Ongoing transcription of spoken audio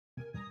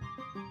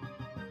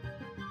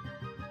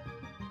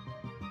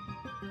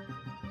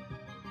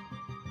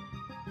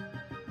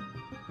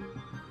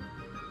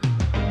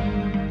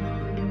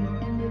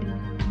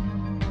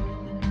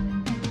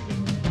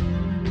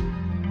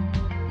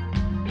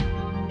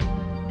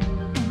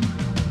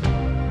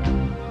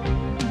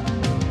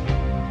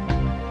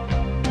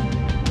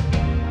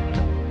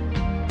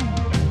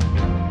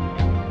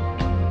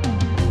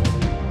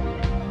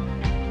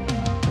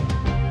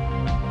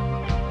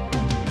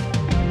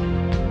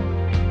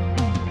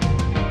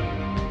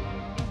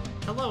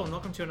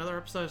welcome to another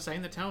episode of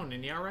Setting the Tone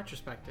in ER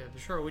Retrospective, the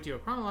show where we do a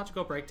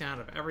chronological breakdown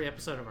of every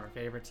episode of our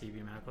favorite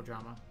TV medical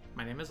drama.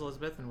 My name is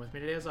Elizabeth, and with me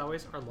today, as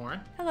always, are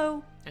Lauren.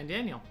 Hello. And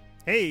Daniel.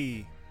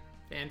 Hey.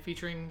 And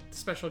featuring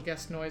special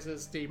guest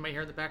noises that you might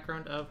hear in the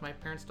background of my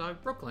parents'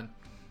 dog, Brooklyn,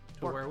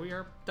 where we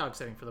are dog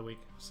sitting for the week.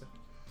 So.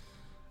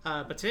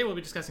 But today we'll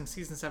be discussing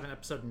Season 7,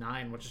 Episode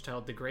 9, which is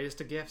titled The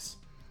Greatest of Gifts.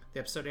 The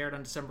episode aired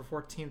on December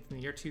 14th in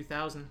the year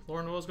 2000.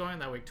 Lauren, what was going on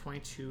that week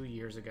 22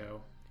 years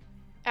ago?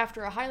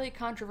 After a highly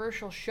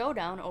controversial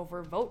showdown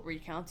over vote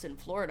recounts in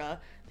Florida,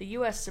 the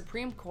U.S.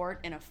 Supreme Court,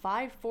 in a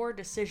 5-4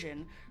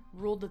 decision,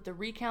 ruled that the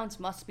recounts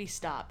must be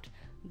stopped,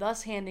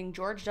 thus handing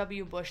George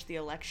W. Bush the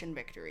election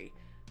victory.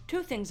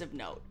 Two things of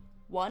note.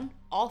 One,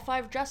 all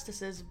 5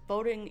 justices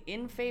voting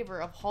in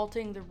favor of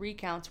halting the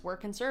recounts were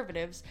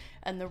conservatives,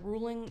 and the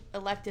ruling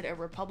elected a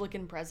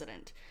Republican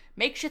president.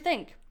 Makes you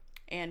think.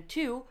 And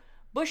two,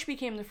 Bush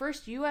became the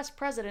first U.S.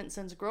 president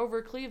since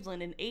Grover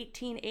Cleveland in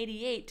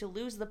 1888 to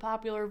lose the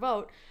popular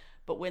vote,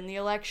 but win the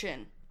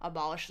election,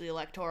 abolish the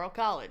Electoral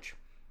College.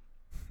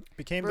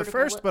 Became the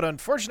first, but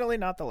unfortunately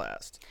not the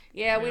last.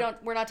 Yeah,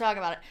 we're not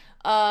talking about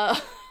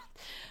it.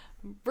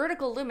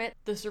 Vertical Limit,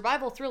 the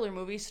survival thriller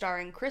movie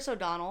starring Chris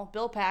O'Donnell,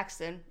 Bill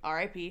Paxton,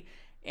 R.I.P.,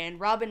 and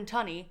Robin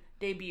Tunney,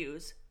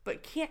 debuts,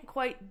 but can't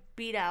quite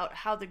beat out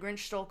How the Grinch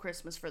Stole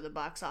Christmas for the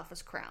box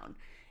office crown.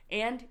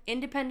 And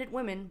Independent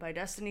Women by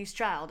Destiny's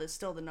Child is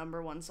still the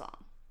 #1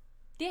 song.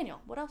 Daniel,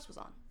 what else was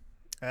on?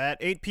 At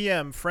 8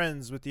 p.m.,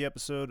 Friends with the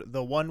episode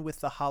The One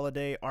with the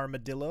Holiday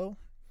Armadillo.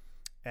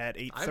 At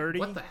 8:30.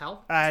 What the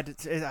hell? I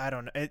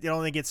don't know. It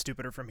only gets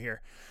stupider from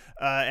here.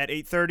 At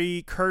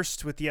 8:30,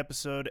 Cursed with the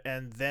episode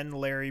And Then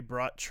Larry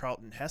Brought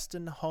Charlton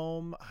Heston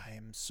Home. I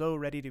am so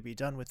ready to be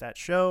done with that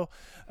show.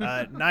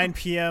 9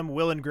 p.m.,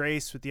 Will and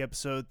Grace with the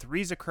episode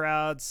Three's a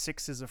Crowd,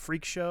 Six is a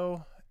Freak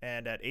Show.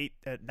 And at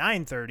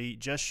 9:30,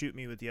 Just Shoot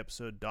Me with the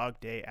episode Dog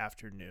Day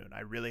Afternoon.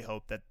 I really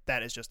hope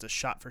that is just a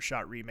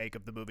shot-for-shot remake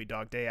of the movie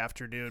Dog Day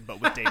Afternoon, but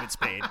with David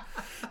Spade.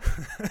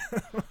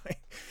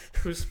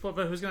 Who's going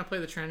to play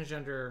the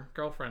transgender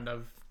girlfriend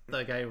of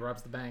the guy who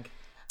robs the bank?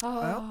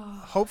 Well,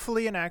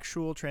 hopefully an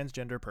actual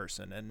transgender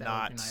person, and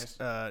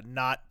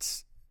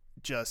not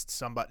just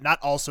somebody, not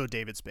also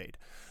David Spade.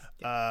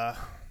 Yeah.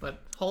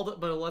 But hold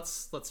it. But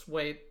let's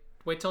wait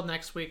till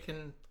next week,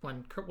 and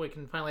when we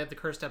can finally have the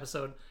cursed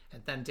episode,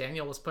 and then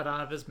Daniel was put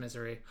out of his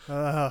misery.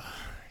 Oh,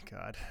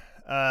 God.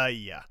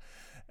 Yeah.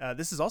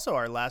 This is also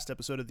our last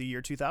episode of the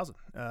year 2000,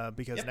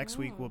 because next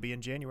week will be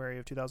in January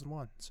of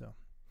 2001. So,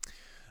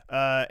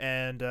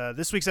 and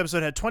this week's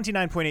episode had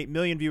 29.8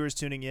 million viewers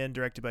tuning in,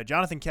 directed by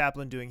Jonathan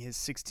Kaplan, doing his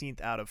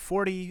 16th out of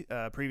 40.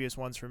 Previous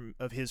ones from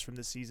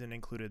this season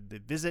included The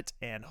Visit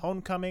and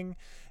Homecoming,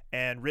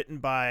 and written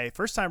by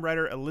first-time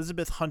writer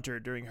Elizabeth Hunter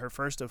during her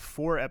first of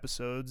 4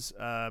 episodes.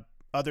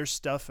 Other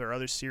stuff or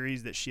other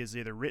series that she has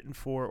either written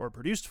for or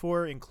produced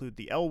for include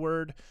The L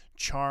Word,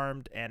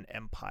 Charmed, and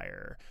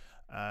Empire.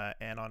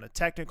 And on a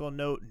technical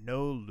note,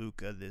 no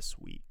Luca this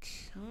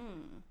week.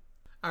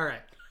 All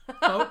right,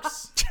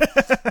 folks.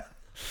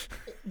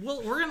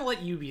 We're going to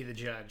let you be the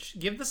judge.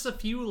 Give this a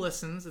few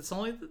listens. It's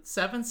only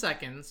 7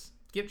 seconds.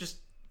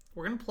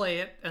 We're going to play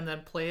it and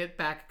then play it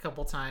back a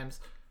couple times.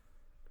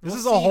 This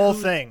is a whole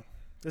thing.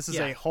 This is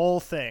a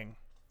whole thing.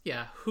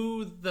 Yeah,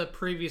 who the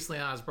previously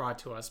on is brought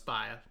to us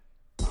by.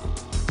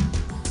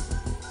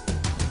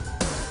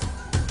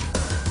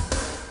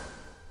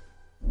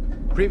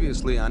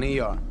 Previously on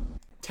ER.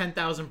 10,000%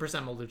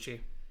 Malucci.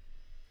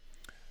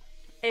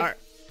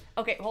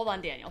 Okay, hold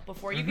on, Daniel.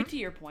 Before you get to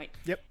your point.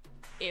 Yep.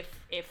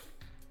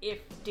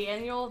 If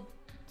Daniel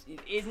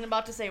isn't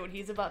about to say what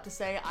he's about to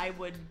say, I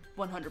would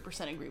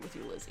 100% agree with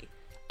you, Lizzie.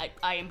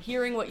 I am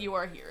hearing what you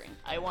are hearing.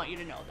 I want you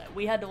to know that.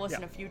 We had to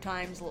listen a few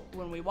times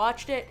when we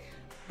watched it,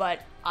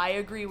 but I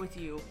agree with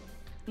you,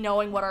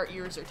 knowing what our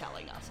ears are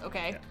telling us,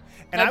 okay? Yeah.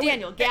 And now,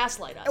 Daniel,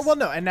 gaslight us. Well,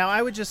 no, and now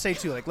I would just say,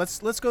 too, like,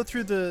 let's go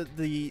through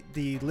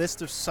the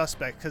list of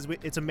suspects, because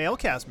it's a male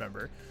cast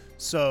member,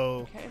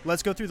 so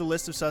let's go through the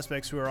list of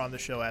suspects who are on the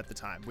show at the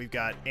time. We've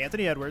got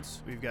Anthony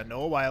Edwards, we've got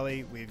Noah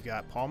Wiley, we've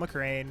got Paul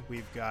McCrane,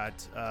 we've got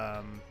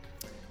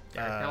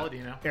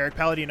Eric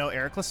Palladino,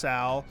 Eric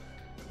LaSalle,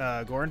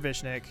 Goran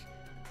Vishnik.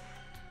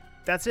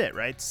 That's it,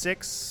 right?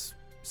 Six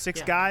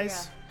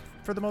guys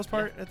for the most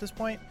part at this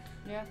point.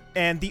 Yeah.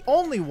 And the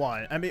only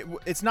one, I mean,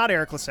 it's not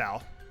Eric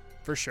LaSalle,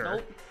 for sure.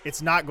 Nope.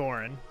 It's not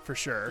Goran, for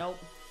sure. Nope.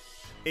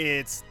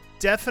 It's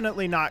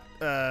definitely not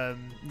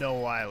Noah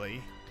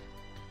Wiley.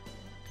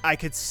 I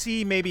could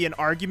see maybe an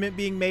argument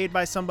being made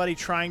by somebody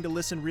trying to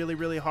listen really,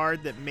 really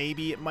hard that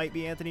maybe it might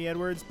be Anthony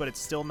Edwards, but it's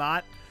still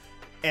not.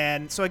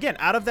 And so again,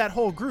 out of that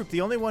whole group,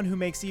 the only one who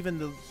makes even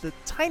the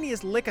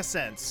tiniest lick of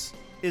sense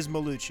is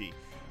Malucci.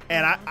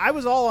 And I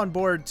was all on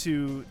board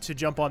to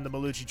jump on the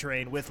Malucci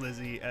train with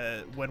Lizzie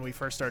when we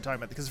first started talking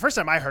about it. Because the first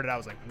time I heard it, I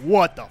was like,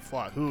 what the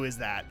fuck? Who is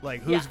that?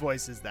 Like, whose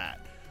voice is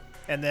that?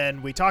 And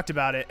then we talked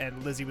about it,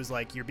 and Lizzie was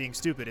like, you're being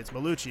stupid. It's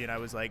Malucci. And I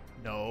was like,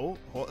 no.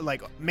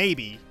 Like,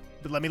 maybe.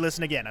 But let me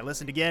listen again. I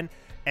listened again.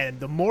 And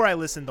the more I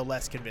listened, the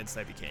less convinced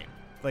I became.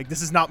 Like,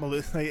 this is not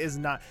Malucci. Like, it's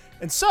not.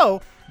 And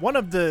so, one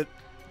of the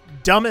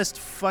dumbest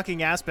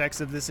fucking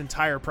aspects of this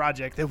entire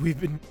project that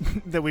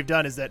we've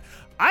done is that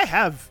I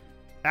have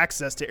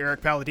access to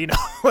Eric Palladino.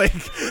 Like,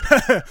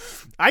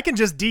 I can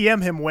just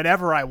DM him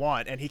whenever I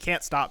want, and he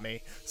can't stop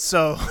me.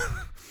 So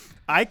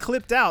I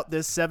clipped out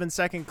this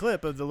 7-second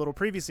clip of the little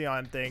previously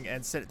on thing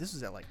and said, this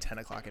was at like 10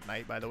 o'clock at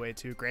night, by the way,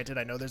 too. Granted,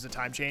 I know there's a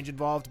time change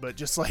involved, but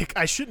just like,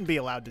 I shouldn't be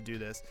allowed to do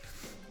this.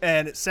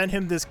 And sent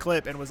him this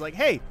clip and was like,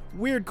 hey,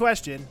 weird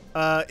question.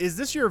 Is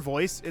this your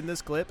voice in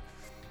this clip?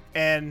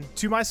 And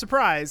to my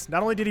surprise,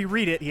 not only did he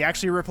read it, he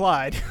actually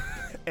replied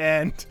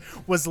and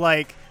was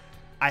like,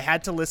 I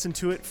had to listen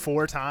to it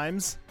 4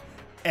 times,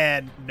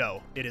 and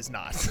no, it is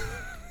not.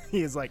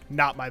 He is like,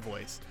 not my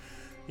voice.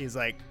 He's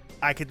like,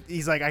 I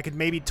could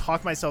maybe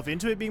talk myself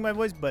into it being my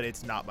voice, but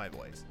it's not my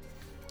voice.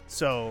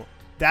 So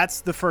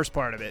that's the first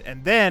part of it.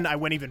 And then I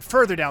went even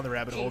further down the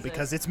rabbit hole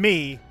because it's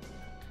me.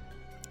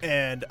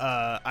 And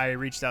I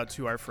reached out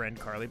to our friend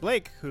Carly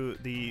Blake, who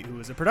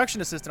was a production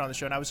assistant on the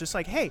show, and I was just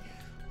like, hey,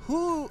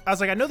 I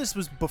was like, I know this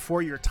was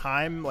before your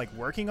time, like,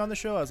 working on the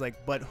show. I was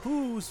like, but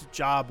whose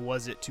job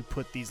was it to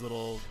put these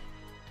little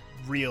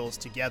reels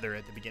together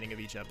at the beginning of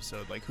each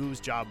episode? Like, whose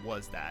job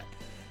was that?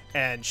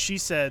 And she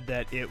said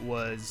that it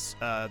was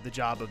the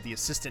job of the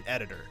assistant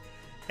editor.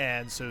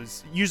 And so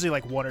it's usually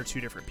like 1 or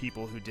 2 different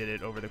people who did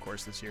it over the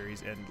course of the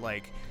series. And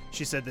like,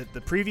 she said that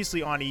the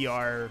previously on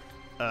ER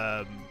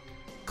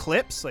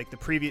clips, like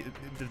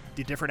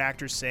the different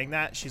actors saying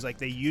that, she's like,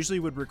 they usually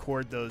would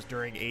record those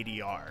during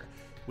ADR.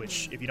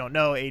 Which, if you don't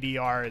know,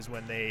 ADR is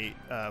when they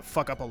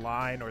fuck up a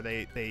line, or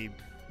the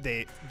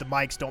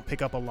mics don't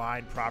pick up a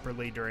line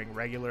properly during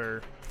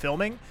regular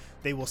filming.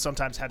 They will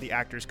sometimes have the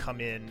actors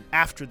come in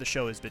after the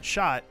show has been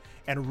shot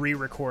and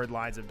re-record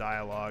lines of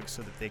dialogue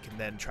so that they can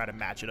then try to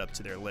match it up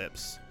to their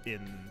lips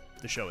in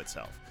the show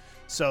itself.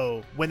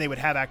 So when they would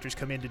have actors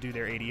come in to do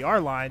their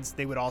ADR lines,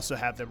 they would also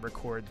have them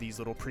record these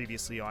little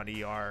previously on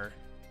ER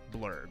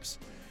blurbs.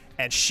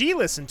 And she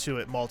listened to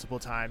it multiple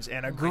times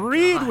and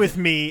agreed with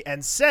me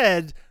and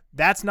said,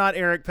 that's not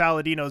Eric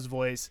Palladino's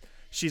voice.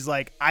 She's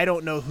like, I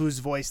don't know whose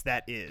voice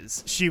that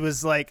is. She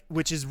was like,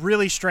 which is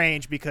really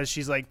strange because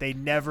she's like, they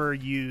never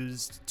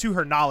used, to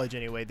her knowledge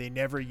anyway, they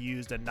never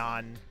used a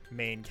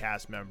non-main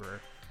cast member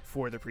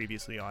for the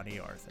previously on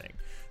ER thing.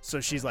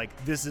 So she's like,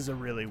 this is a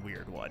really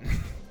weird one.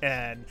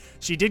 And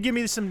she did give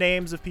me some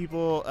names of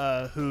people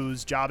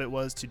whose job it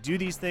was to do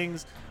these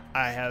things.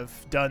 I have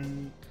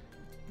done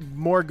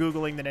more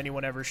Googling than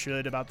anyone ever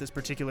should about this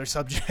particular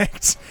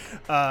subject.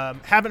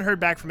 Haven't heard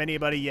back from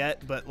anybody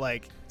yet, but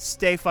like,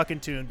 stay fucking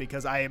tuned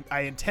because I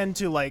intend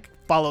to like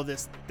follow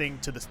this thing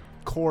to the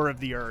core of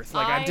the earth.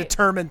 Like, I'm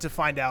determined to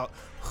find out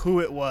who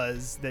it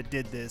was that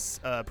did this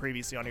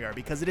previously on ER,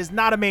 because it is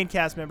not a main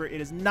cast member. It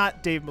is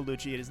not Dave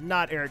Malucci. It is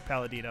not Eric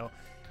Palladino.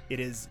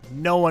 It is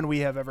no one we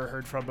have ever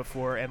heard from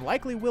before and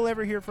likely will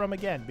ever hear from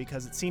again,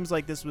 because it seems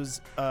like this was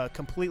a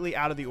completely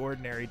out of the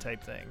ordinary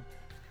type thing.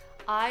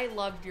 I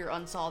loved your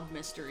Unsolved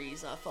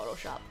Mysteries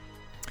Photoshop.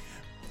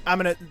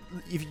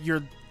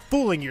 You're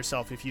fooling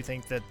yourself if you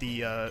think that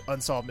the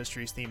Unsolved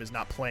Mysteries theme is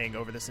not playing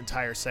over this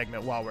entire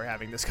segment while we're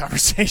having this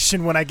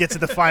conversation when I get to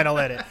the final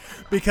edit,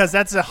 because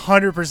that's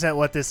 100%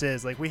 what this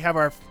is. Like, we have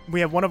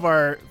one of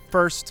our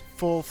first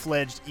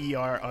full-fledged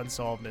ER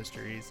Unsolved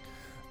Mysteries.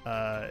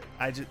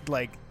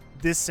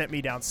 This sent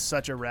me down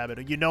such a rabbit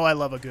hole. You know I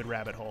love a good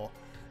rabbit hole,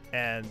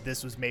 and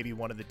this was maybe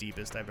one of the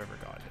deepest I've ever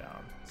gone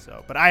down.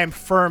 So, but I am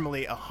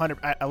firmly 100.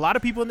 A lot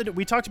of people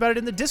we talked about it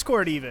in the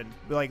Discord, even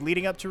like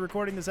leading up to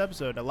recording this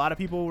episode. A lot of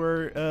people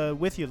were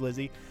with you,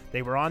 Lizzie.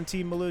 They were on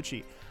Team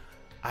Malucci.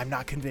 I'm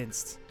not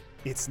convinced.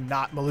 It's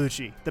not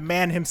Malucci. The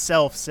man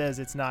himself says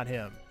it's not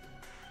him.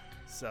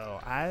 So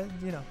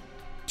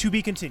to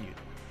be continued.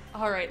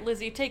 All right,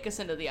 Lizzie, take us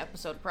into the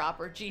episode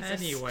proper. Jesus.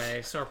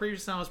 Anyway, so our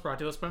previous sound was brought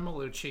to us by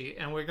Malucci,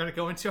 and we're going to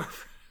go into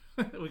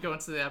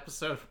the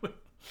episode with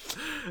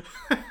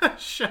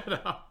shut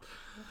up.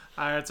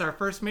 It's our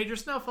first major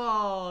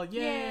snowfall.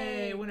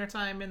 Yay!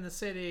 Wintertime in the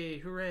city.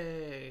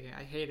 Hooray!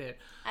 I hate it.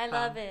 I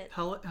love it.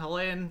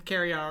 Helene and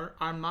Carrie are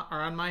on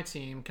my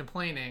team,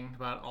 complaining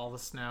about all the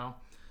snow.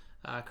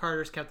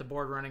 Carter's kept the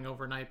board running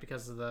overnight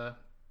because the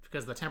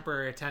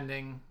temporary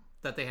attending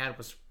that they had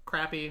was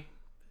crappy,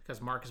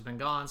 because Mark has been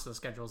gone, so the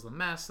schedule's a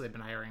mess. So they've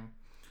been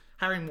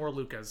hiring more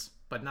Lucas,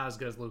 but not as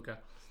good as Luca.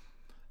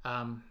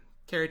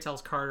 Carrie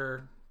tells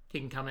Carter he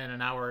can come in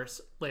an hour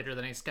later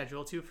than he's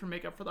scheduled to for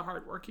make up for the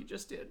hard work he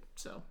just did.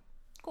 So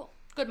cool.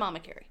 Good mama,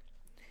 Carrie.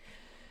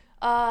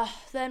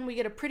 Then we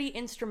get a pretty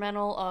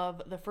instrumental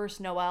of the first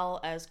Noel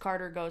as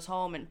Carter goes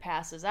home and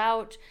passes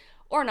out.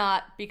 Or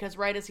not, because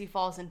right as he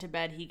falls into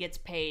bed, he gets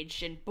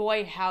paged. And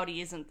boy,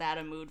 howdy, isn't that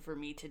a mood for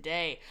me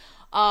today.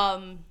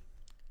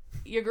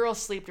 Your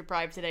girl's sleep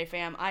deprived today,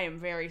 fam. I am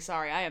very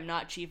sorry. I am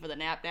not chief of the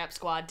Nap Nap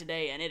squad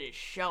today, and it is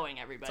showing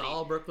everybody. It's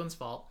all Brooklyn's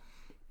fault.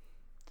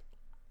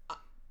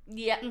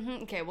 Yeah,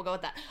 okay, we'll go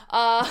with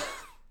that.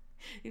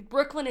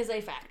 Brooklyn is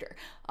a factor.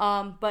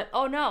 But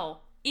oh no,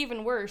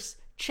 even worse,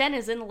 Chen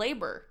is in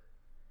labor.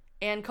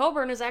 And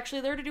Coburn is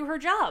actually there to do her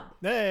job.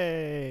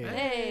 Hey.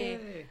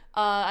 Hey.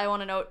 I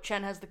want to note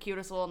Chen has the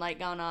cutest little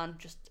nightgown on,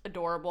 just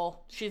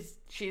adorable. She's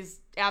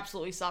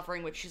absolutely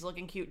suffering, but she's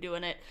looking cute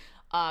doing it.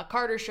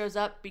 Carter shows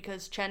up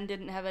because Chen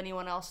didn't have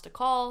anyone else to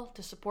call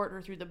to support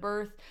her through the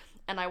birth.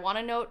 And I want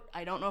to note,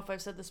 I don't know if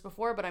I've said this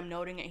before, but I'm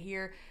noting it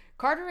here.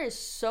 Carter is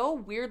so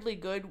weirdly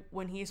good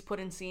when he's put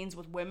in scenes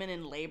with women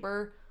in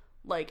labor.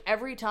 Like,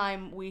 every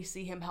time we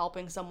see him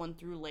helping someone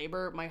through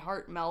labor, my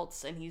heart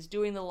melts, and he's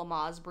doing the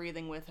Lamaze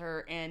breathing with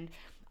her. And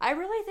I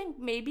really think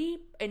maybe,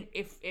 and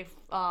if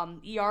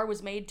ER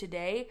was made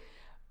today,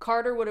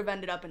 Carter would have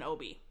ended up in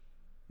OB.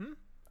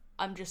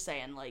 I'm just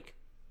saying, like,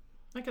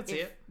 I could see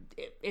it.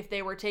 If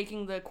they were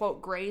taking the,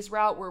 quote, Grey's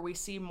route, where we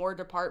see more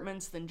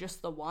departments than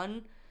just the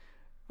one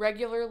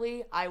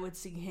regularly, I would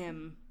see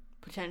him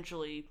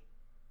potentially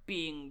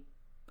being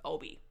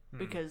OB.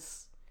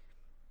 Because...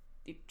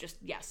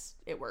 yes,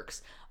 it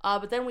works.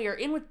 But then we are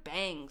in with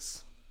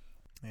bangs.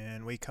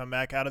 And we come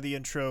back out of the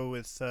intro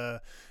with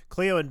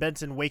Cleo and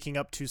Benton waking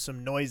up to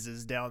some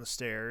noises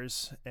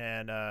downstairs.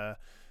 And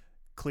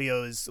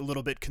Cleo is a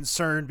little bit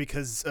concerned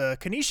because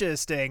Kanisha is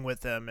staying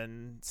with them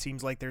and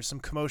seems like there's some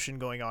commotion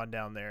going on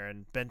down there.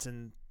 And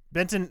Benton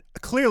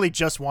clearly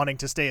just wanting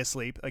to stay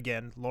asleep,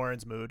 again,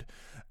 Lauren's mood,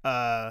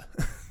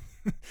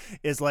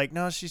 is like,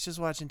 no, she's just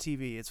watching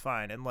TV. It's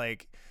fine. And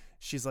like,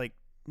 she's like,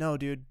 no,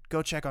 dude,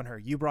 go check on her.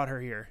 You brought her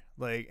here.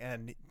 Like,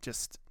 and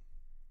just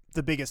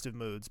the biggest of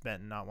moods,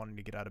 Benton not wanting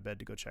to get out of bed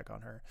to go check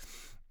on her.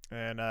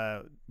 And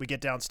we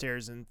get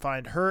downstairs and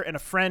find her and a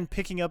friend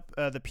picking up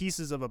the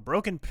pieces of a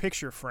broken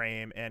picture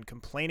frame and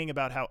complaining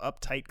about how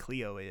uptight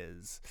Cleo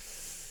is.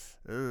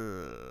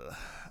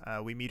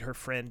 We meet her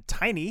friend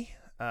Tiny,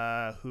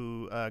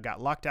 who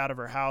got locked out of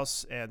her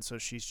house, and so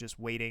she's just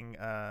waiting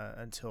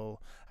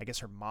until, I guess,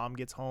 her mom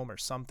gets home or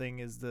something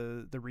is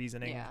the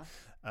reasoning.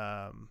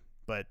 Yeah.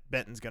 But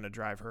Benton's going to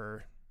drive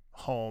her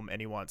home,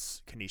 and he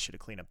wants Kanisha to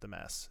clean up the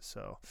mess.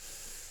 So,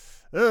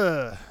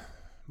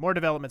 more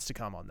developments to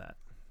come on that.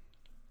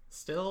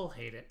 Still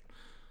hate it.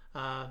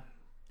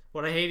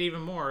 What I hate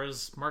even more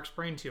is Mark's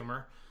brain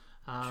tumor.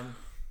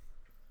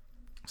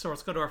 So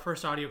let's go to our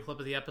first audio clip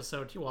of the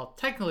episode. Well,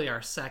 technically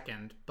our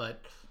second,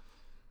 but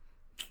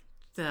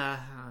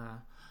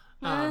our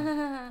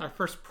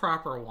first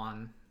proper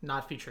one,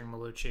 not featuring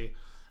Malucci.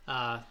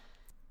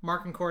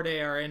 Mark and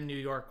Corday are in New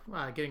York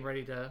getting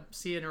ready to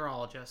see a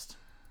neurologist.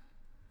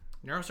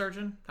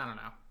 Neurosurgeon? I don't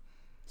know.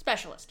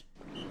 Specialist.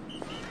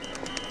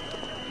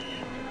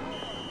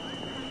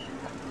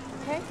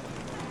 Okay.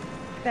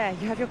 There,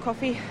 you have your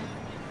coffee.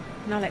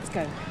 Now let's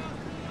go.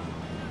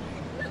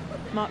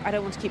 Mark, I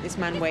don't want to keep this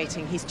man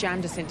waiting. He's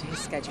jammed us into his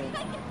schedule.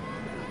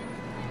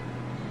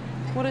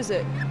 What is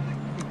it?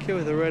 The kid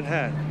with the red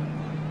hat.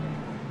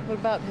 What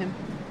about him?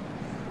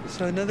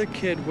 So another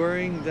kid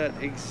wearing that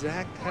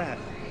exact hat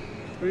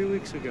 3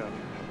 weeks ago.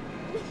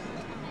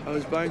 I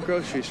was buying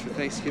groceries for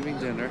Thanksgiving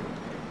dinner.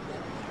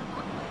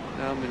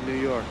 Now I'm in New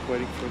York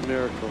waiting for a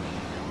miracle.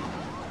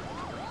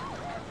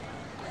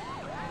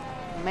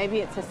 Maybe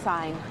it's a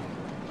sign.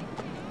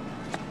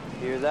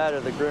 Either that or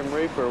the Grim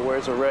Reaper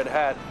wears a red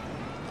hat.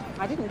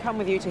 I didn't come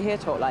with you to hear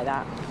talk like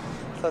that.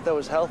 I thought that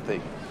was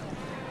healthy.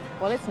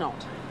 Well, it's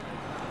not.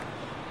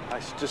 I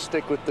should just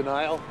stick with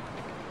denial.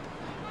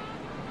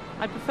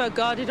 I'd prefer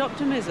guarded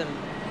optimism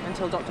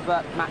until Dr.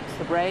 Burke maps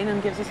the brain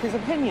and gives us his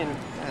opinion.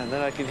 And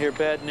then I can hear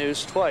bad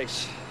news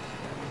twice.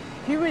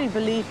 If you really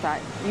believed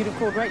that, you'd have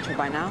called Rachel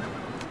by now.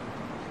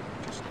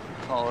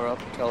 Call her up,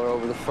 tell her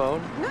over the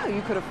phone. No,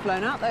 you could have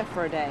flown out there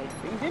for a day,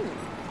 but you didn't.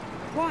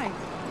 Why?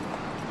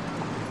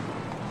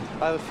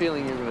 I have a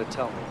feeling you're going to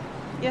tell me.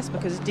 Yes,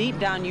 because deep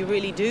down you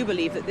really do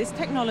believe that this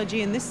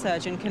technology and this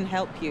surgeon can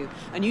help you.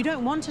 And you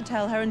don't want to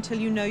tell her until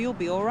you know you'll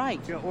be all right.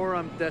 Yeah, or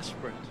I'm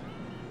desperate.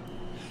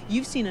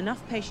 You've seen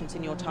enough patients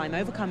in your time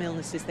overcome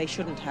illnesses they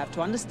shouldn't have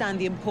to understand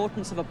the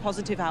importance of a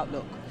positive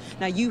outlook.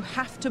 Now, you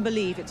have to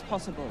believe it's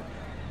possible.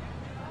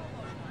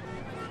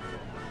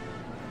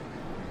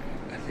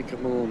 I think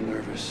I'm a little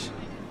nervous.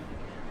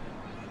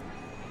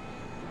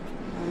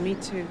 Oh, me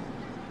too.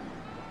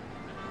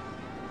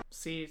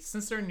 See,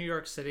 since they're in New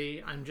York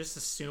City, I'm just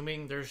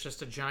assuming there's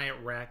just a giant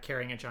rat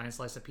carrying a giant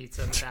slice of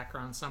pizza in the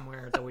background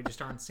somewhere that we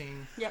just aren't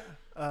seeing. Yep.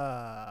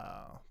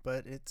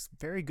 But it's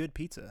very good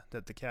pizza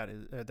that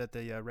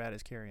the rat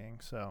is carrying.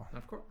 So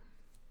Of course,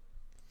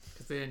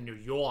 because they're in New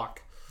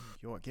York.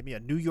 New York, give me a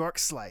New York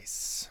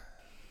slice.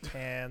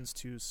 Hands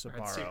to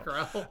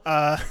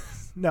Sbarro.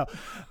 No.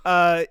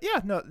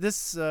 No.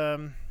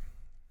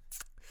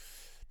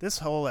 This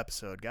whole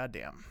episode,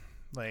 goddamn,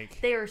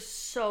 like They are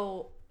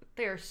so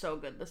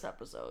good this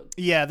episode.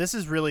 yeah, this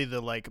is really the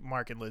like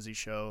Mark and Lizzie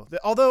show.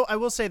 Although I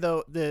will say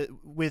though,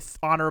 with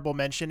honorable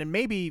mention and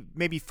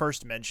maybe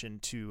first mention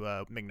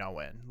to Ming-Na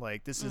Wen.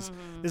 Like this is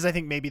I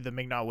think maybe the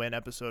Ming-Na Wen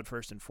episode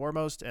first and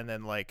foremost, and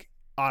then like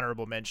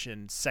honorable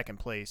mention second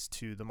place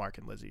to the Mark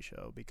and Lizzie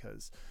show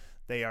because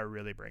they are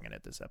really bringing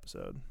it this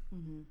episode.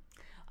 Mm-hmm.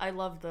 I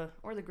love the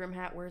Grim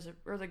Hat wears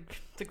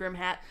the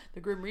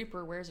Grim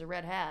Reaper wears a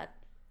red hat.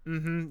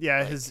 Mm-hmm.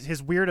 Yeah,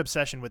 his weird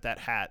obsession with that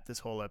hat this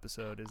whole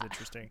episode is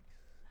interesting.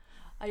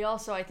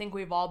 I think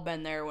we've all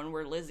been there when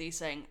we're Lizzie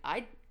saying,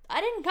 I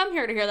didn't come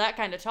here to hear that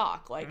kind of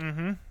talk. Like,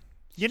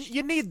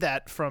 You need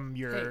that from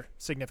your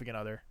significant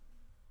other.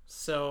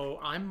 So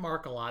I'm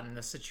Mark a lot in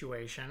this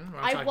situation when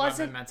I'm I talking about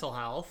my mental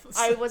health.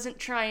 I wasn't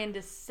trying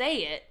to say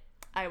it.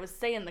 I was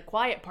saying the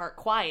quiet part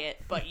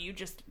quiet, but you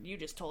just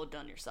told it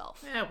done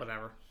yourself. Yeah,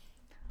 whatever.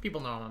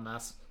 People know I'm a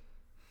mess.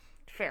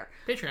 Fair.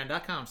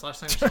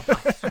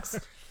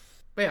 Patreon.com/podcast.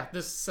 But yeah,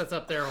 this sets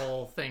up their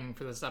whole thing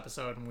for this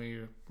episode, and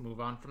we move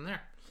on from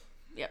there.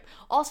 Yep.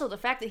 Also, the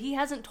fact that he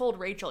hasn't told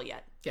Rachel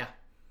yet. Yeah.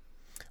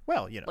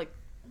 Well, Like,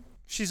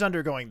 she's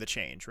undergoing the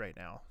change right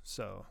now.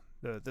 So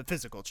the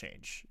physical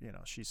change,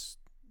 she's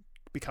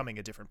becoming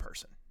a different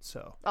person.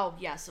 So. Oh,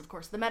 yes, of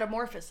course. The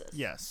metamorphosis.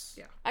 Yes.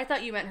 Yeah. I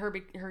thought you meant her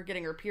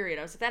getting her period.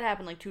 I was like, that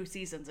happened like 2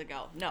 seasons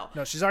ago. No.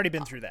 No, she's already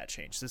been through that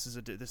change. This is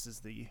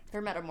the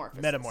Her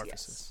metamorphosis.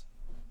 metamorphosis. Yes.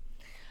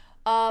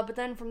 But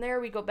then from there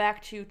we go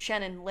back to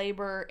Chen in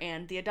labor,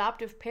 and the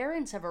adoptive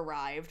parents have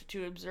arrived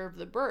to observe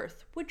the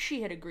birth, which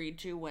she had agreed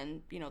to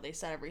when, they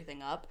set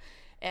everything up.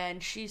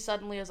 And she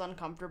suddenly is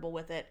uncomfortable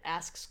with it,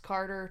 asks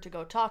Carter to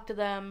go talk to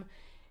them.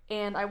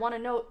 And I want to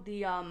note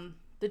the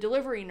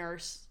delivery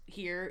nurse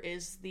here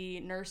is the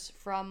nurse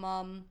from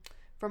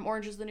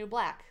Orange is the New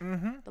Black,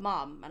 the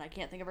mom, and I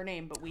can't think of her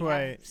name, but we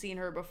have seen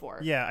her before.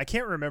 Yeah, I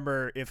can't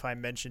remember if I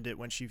mentioned it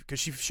because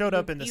she showed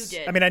up in this. You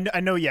did. I mean, I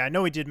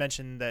know we did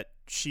mention that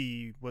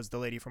she was the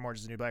lady from Orange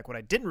is the New Black. What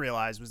I didn't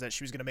realize was that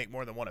she was going to make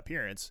more than one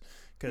appearance,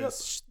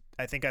 because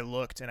I think I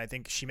looked, and I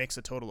think she makes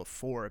a total of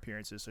 4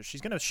 appearances, so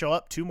she's going to show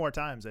up 2 more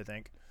times, I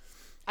think.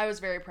 I was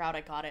very proud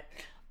I caught it.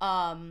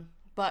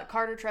 But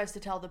Carter tries to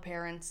tell the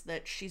parents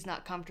that she's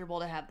not comfortable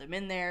to have them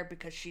in there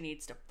because she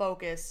needs to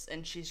focus,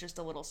 and she's just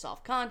a little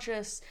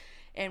self-conscious.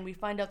 And we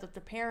find out that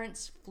the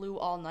parents flew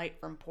all night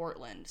from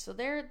Portland, so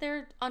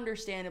they're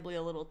understandably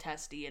a little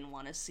testy and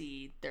want to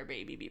see their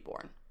baby be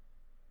born.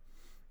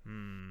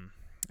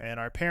 And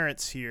our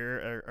parents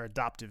here are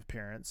adoptive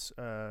parents,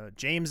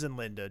 James and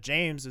Linda.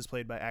 James is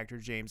played by actor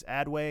James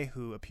Adway,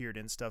 who appeared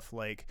in stuff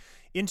like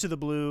Into the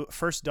Blue,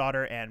 First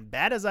Daughter, and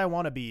Bad as I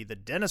Want to Be, the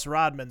Dennis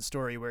Rodman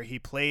story, where he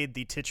played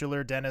the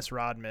titular Dennis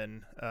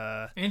Rodman.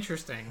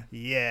 Interesting.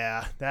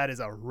 Yeah, that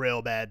is a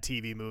real bad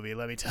TV movie,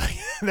 let me tell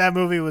you. That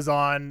movie was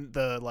on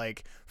the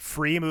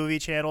free movie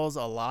channels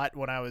a lot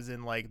when I was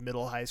in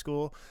middle high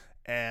school,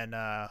 and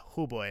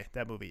oh boy,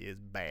 that movie is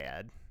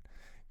bad.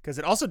 Because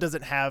it also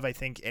doesn't have, I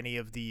think, any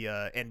of the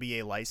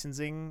NBA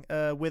licensing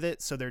with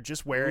it, so they're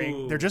just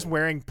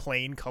wearing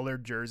plain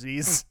colored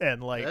jerseys,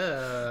 and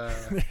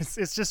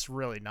it's just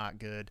really not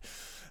good.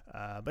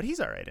 But he's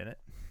all right in it,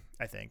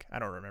 I think. I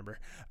don't remember.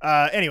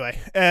 Anyway,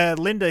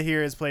 Linda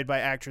here is played by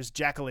actress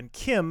Jacqueline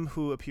Kim,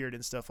 who appeared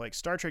in stuff like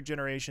Star Trek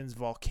Generations,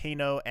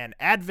 Volcano, and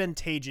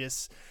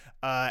Advantageous.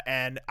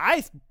 And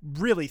I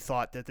really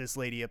thought that this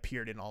lady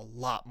appeared in a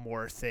lot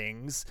more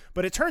things,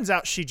 but it turns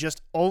out she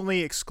just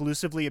only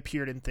exclusively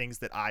appeared in things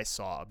that I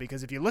saw,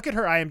 because if you look at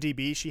her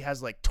IMDb, she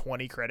has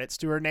 20 credits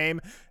to her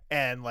name,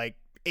 and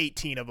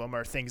 18 of them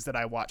are things that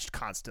I watched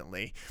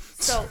constantly.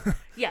 So,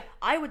 yeah,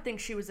 I would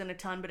think she was in a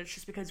ton, but it's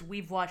just because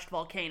we've watched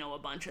Volcano a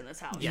bunch in this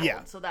house.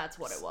 Yeah. So that's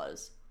what it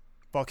was.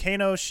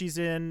 Volcano, she's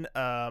in,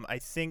 I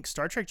think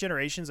Star Trek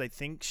Generations,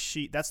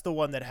 that's the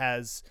one that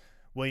has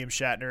William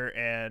Shatner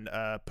and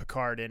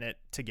Picard in it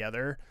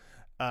together.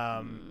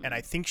 And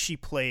I think she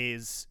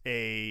plays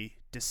a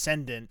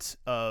descendant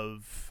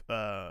of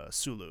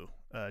Sulu,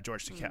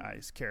 George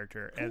Takei's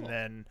character. Cool. And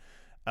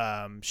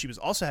then she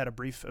also had a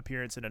brief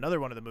appearance in another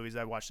one of the movies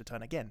I watched a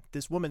ton. Again,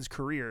 this woman's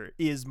career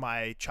is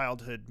my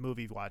childhood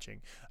movie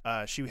watching.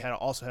 She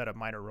also had a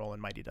minor role in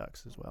Mighty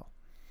Ducks as well.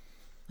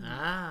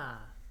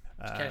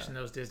 She's cashing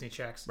those Disney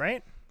checks.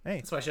 Right? Hey.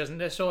 That's why she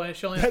only has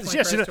 20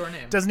 credits to her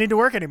name. Doesn't need to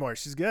work anymore.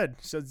 She's good.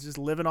 She's just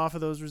living off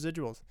of those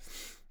residuals.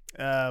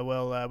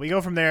 We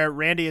go from there.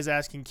 Randy is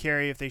asking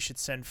Carrie if they should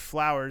send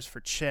flowers for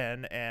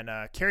Chen, and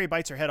Carrie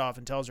bites her head off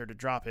and tells her to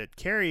drop it.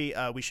 Carrie,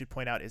 we should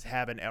point out, is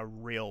having a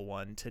real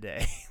one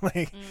today.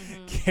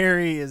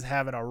 Carrie is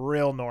having a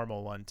real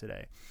normal one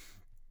today.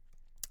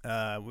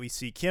 We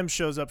see Kim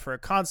shows up for a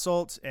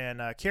consult,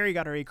 and Carrie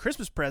got her a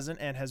Christmas present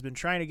and has been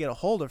trying to get a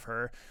hold of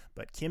her,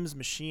 but Kim's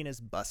machine is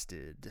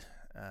busted.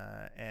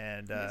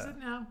 Is it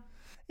now?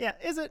 Yeah,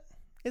 is it?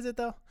 Is it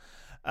though?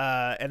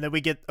 And then we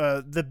get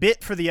the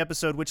bit for the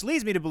episode, which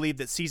leads me to believe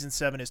that season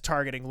 7 is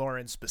targeting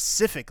Lauren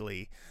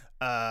specifically,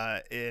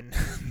 in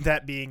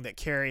that being that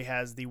Carrie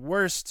has the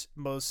worst,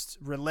 most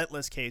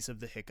relentless case of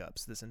the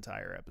hiccups this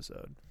entire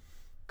episode.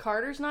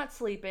 Carter's not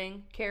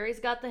sleeping. Carrie's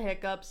got the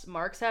hiccups.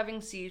 Mark's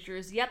having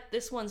seizures. Yep,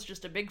 this one's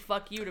just a big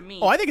fuck you to me.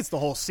 Oh, I think it's the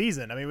whole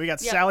season. I mean, we got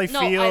Sally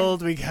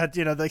Field. We got,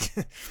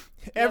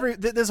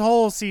 this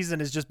whole season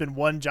has just been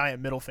one giant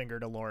middle finger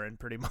to Lauren,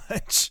 pretty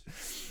much.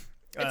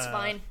 It's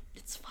fine.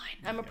 It's fine.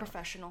 I'm a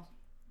professional.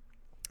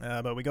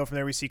 But we go from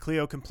there. We see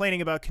Cleo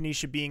complaining about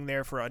Kanisha being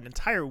there for an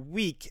entire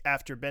week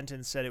after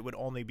Benton said it would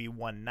only be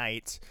one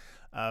night.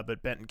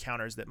 But Benton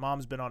counters that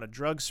Mom's been on a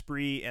drug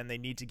spree and they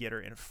need to get her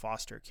in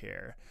foster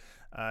care.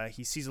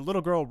 He sees a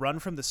little girl run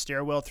from the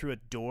stairwell through a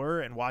door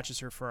and watches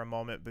her for a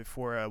moment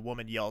before a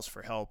woman yells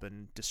for help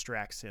and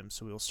distracts him.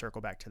 So we'll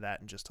circle back to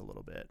that in just a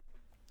little bit.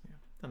 Yeah.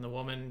 And the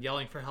woman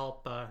yelling for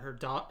help,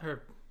 the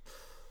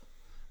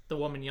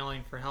woman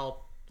yelling for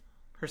help,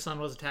 her son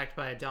was attacked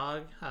by a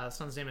dog.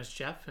 Son's name is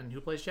Jeff, and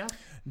who plays Jeff?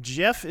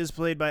 Jeff is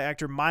played by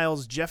actor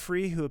Miles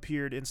Jeffrey, who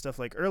appeared in stuff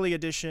like Early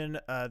Edition,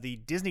 the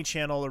Disney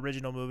Channel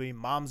original movie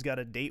Mom's Got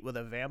a Date with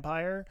a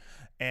Vampire,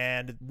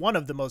 and one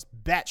of the most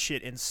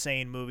batshit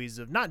insane movies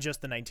of not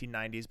just the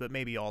 1990s, but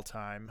maybe all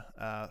time,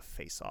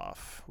 Face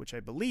Off, which I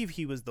believe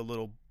he was the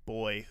little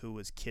boy who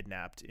was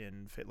kidnapped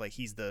in. Like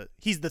he's the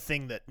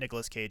thing that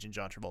Nicolas Cage and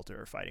John Travolta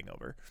are fighting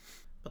over.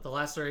 But the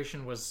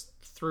laceration was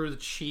through the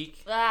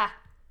cheek. Ah.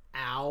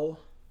 Ow.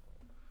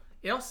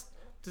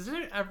 Does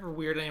it ever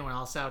weird anyone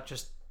else out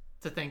just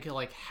to think of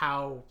like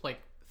how like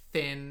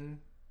thin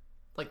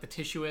like the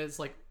tissue is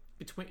like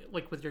between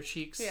like with your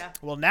cheeks? Yeah.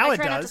 Well, now I it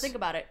try does. not to think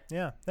about it.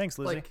 Yeah. Thanks,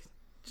 Lizzie. Like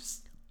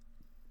just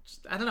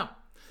I don't know.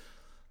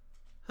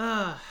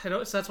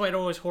 So that's why it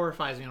always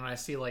horrifies me when I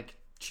see like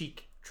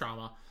cheek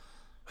trauma.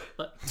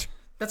 But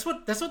that's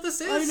what this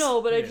is. I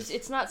know, but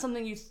it's not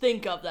something you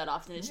think of that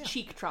often. It's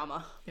cheek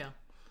trauma. Yeah.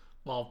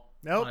 Well,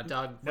 Nope. when a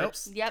dog Nope.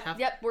 rips.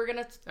 Yep. We're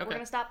gonna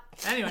stop.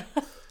 Anyway,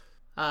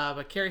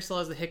 but Carrie still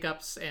has the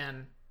hiccups,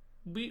 and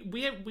we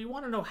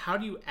want to know, how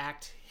do you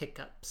act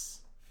hiccups?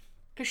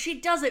 Because she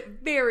does it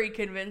very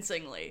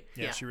convincingly.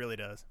 Yeah, she really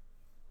does.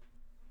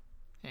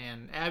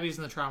 And Abby's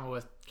in the trauma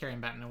with Carrie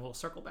and Benton, and we'll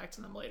circle back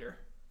to them later.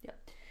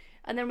 Yep.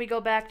 And then we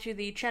go back to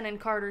the Chen and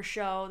Carter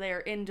show. They are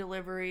in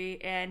delivery,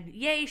 and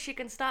yay, she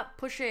can stop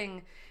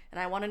pushing. And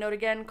I want to note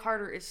again,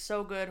 Carter is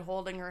so good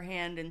holding her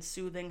hand and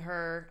soothing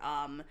her.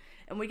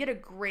 And we get a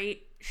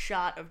great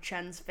shot of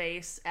Chen's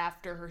face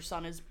after her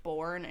son is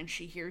born, and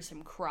she hears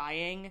him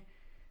crying.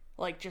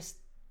 Like, just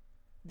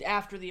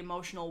after the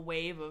emotional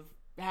wave of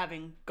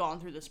having gone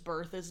through this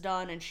birth is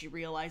done, and she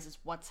realizes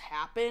what's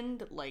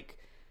happened, like,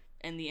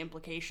 and the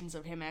implications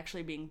of him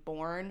actually being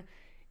born.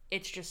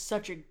 It's just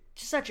such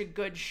a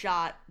good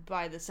shot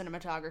by the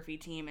cinematography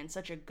team, and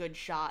such a good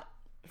shot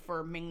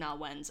for Ming-Na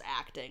Wen's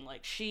acting.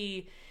 Like,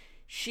 she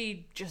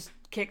just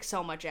kicks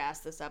so much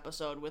ass this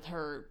episode with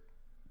her,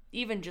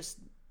 even just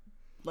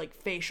like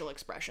facial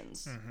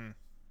expressions. Mm-hmm.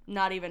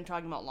 Not even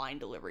talking about line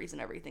deliveries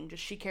and everything.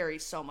 Just she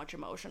carries so much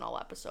emotion all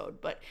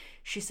episode. But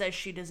she says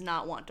she does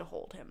not want to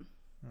hold him.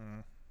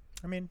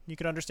 I mean, you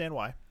can understand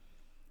why.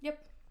 Yep.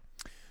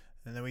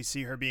 And then we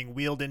see her being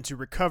wheeled into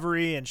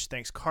recovery, and she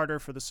thanks Carter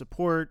for the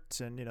support.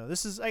 And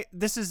this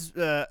is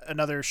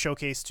another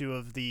showcase too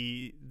of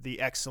the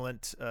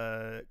excellent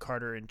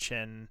Carter and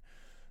Chen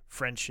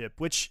friendship,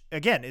 which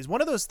again is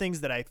one of those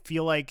things that I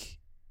feel like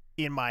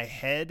in my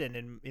head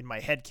and in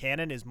my head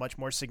canon is much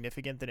more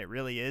significant than it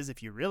really is.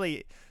 If you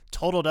really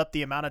totaled up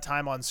the amount of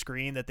time on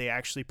screen that they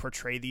actually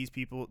portray these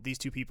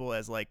two people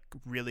as like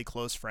really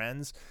close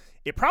friends,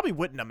 it probably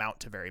wouldn't amount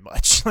to very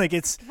much. Like,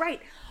 it's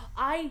right.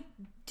 I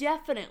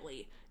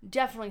definitely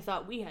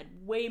thought we had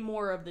way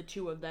more of the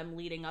two of them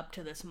leading up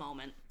to this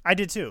moment. I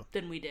did too.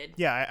 Than we did.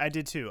 Yeah, I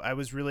did too. I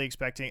was really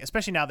expecting,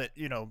 especially now that,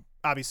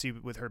 obviously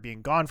with her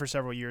being gone for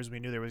several years, we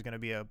knew there was going to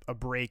be a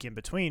break in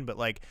between, but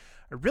like,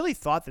 I really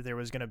thought that there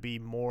was going to be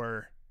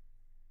more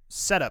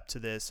setup to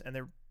this. And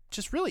they're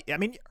just really, I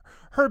mean,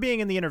 her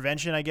being in the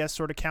intervention, I guess,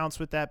 sort of counts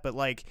with that, but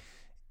like,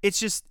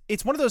 it's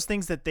one of those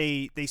things that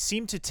they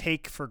seem to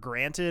take for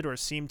granted, or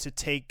seem to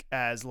take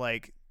as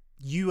like,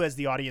 you as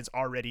the audience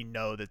already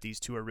know that these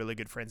two are really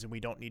good friends and we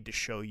don't need to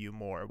show you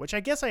more, which I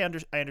guess I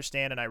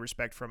understand and I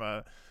respect from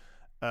a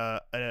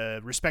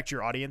respect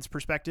your audience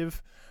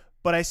perspective,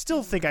 but I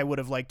still think I would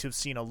have liked to have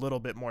seen a little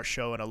bit more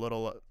show and a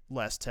little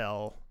less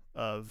tell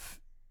of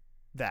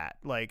that.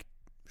 Like,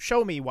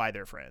 show me why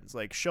they're friends,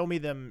 like show me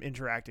them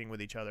interacting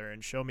with each other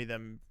and show me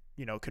them,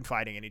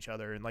 confiding in each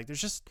other. And like,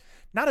 there's just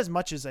not as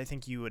much as I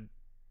think you would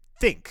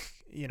think,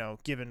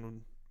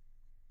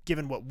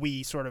 given what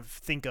we sort of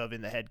think of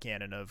in the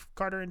headcanon of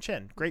Carter and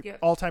Chen. Great,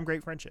 all-time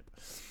great friendship.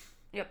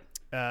 Yep.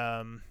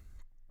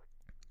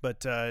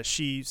 But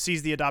she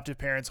sees the adoptive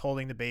parents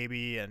holding the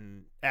baby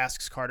and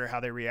asks Carter how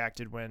they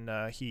reacted when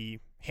he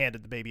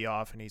handed the baby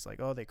off, and he's like,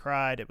 oh, they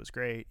cried. It was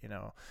great,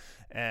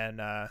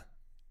 And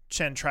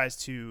Chen tries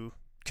to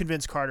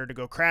convince Carter to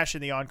go crash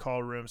in the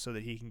on-call room so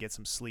that he can get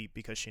some sleep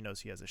because she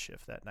knows he has a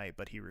shift that night,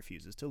 but he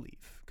refuses to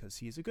leave because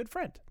he's a good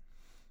friend,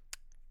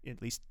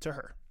 at least to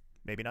her.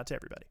 Maybe not to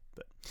everybody,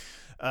 but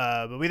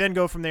we then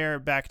go from there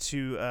back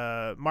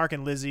to Mark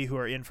and Lizzie, who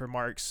are in for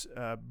Mark's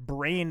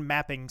brain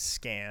mapping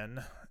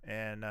scan.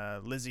 And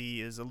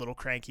Lizzie is a little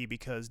cranky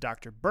because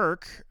Dr.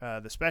 Burke,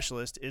 the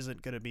specialist,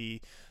 isn't going to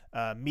be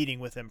meeting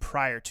with them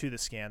prior to the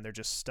scan. They're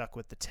just stuck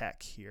with the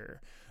tech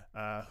here,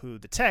 who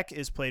the tech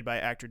is played by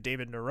actor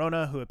David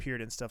Nerona, who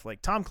appeared in stuff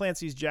like Tom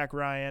Clancy's Jack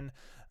Ryan.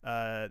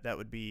 That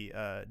would be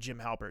Jim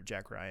Halpert,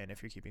 Jack Ryan,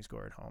 if you're keeping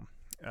score at home.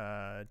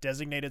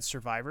 Designated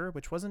Survivor,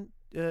 which wasn't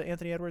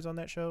Anthony Edwards on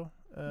that show?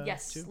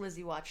 Yes, too?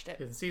 Lizzie watched it.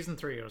 In season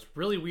 3, it was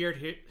really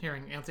weird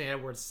hearing Anthony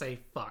Edwards say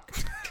fuck.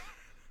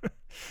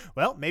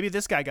 Well, maybe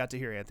this guy got to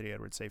hear Anthony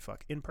Edwards say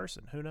fuck in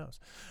person. Who knows?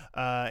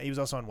 He was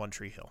also on One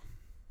Tree Hill.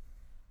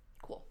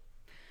 Cool.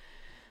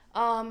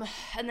 And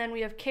then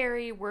we have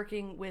Carrie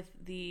working with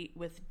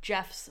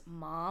Jeff's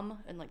mom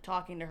and like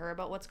talking to her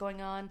about what's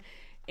going on,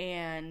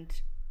 and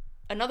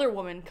another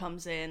woman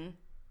comes in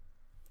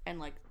and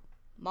like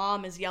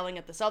mom is yelling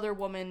at this other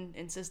woman,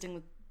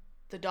 insisting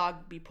the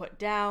dog be put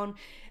down.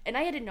 And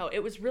I didn't know,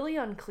 it was really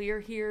unclear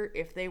here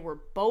if they were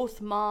both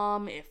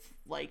mom, if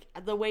like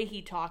the way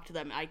he talked to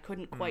them, I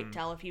couldn't quite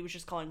tell if he was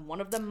just calling one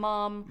of them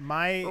mom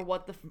or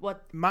or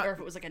if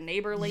it was like a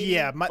neighbor lady.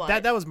 Yeah,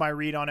 that was my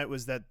read on it,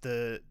 was that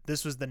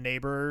this was the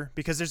neighbor,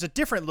 because there's a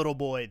different little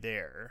boy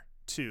there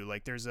too.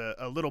 Like there's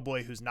a little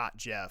boy who's not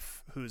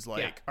Jeff, who's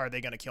like, are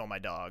they gonna kill my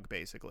dog,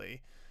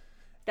 basically.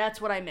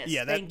 That's what I missed.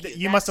 Yeah, Thank you.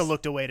 You must have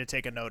looked away to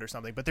take a note or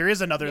something. But there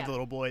is another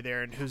little boy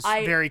there, and who's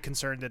very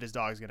concerned that his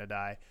dog's going to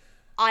die.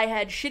 I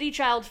had shitty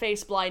child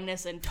face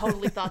blindness and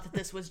totally thought that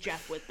this was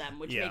Jeff with them,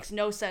 which makes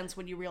no sense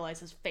when you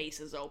realize his face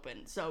is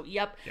open. So,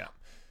 yep. Yeah.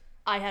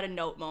 I had a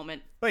note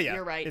moment. But yeah,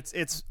 you're right.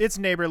 It's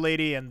neighbor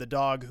lady, and the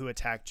dog who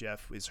attacked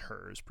Jeff is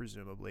hers,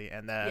 presumably.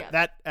 And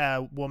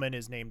that woman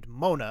is named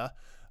Mona.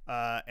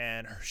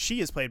 And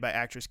she is played by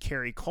actress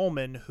Carrie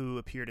Coleman, who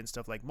appeared in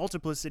stuff like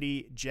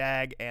Multiplicity,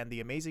 Jag, and the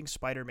Amazing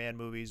Spider-Man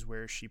movies,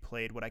 where she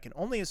played what I can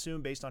only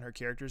assume, based on her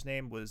character's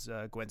name, was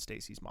Gwen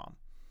Stacy's mom.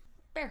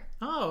 Fair.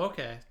 Oh,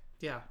 okay.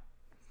 Yeah.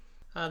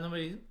 Then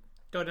we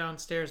go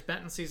downstairs.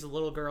 Benton sees a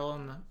little girl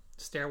in the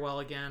stairwell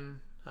again.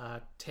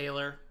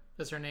 Taylor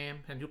is her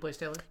name. And who plays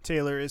Taylor?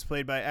 Taylor is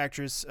played by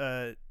actress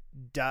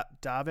Dave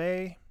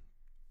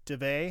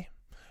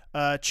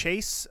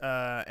Chase,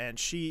 and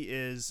she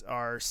is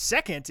our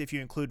second, if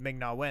you include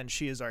Ming-Na Wen,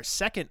 she is our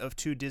second of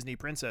two Disney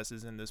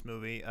princesses in this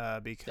movie,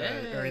 or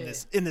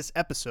in this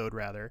episode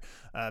rather,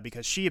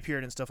 because she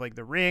appeared in stuff like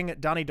The Ring,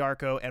 Donnie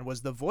Darko, and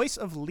was the voice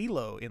of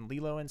Lilo in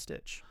Lilo and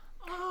Stitch.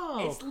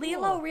 Oh, is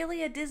Lilo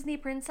really a Disney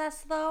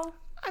princess though?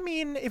 I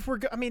mean,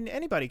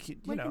 anybody,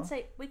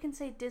 we can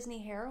say Disney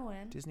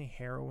heroine. Disney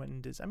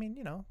heroine.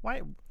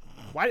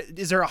 Why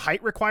is there a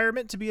height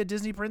requirement to be a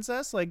Disney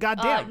princess? Like,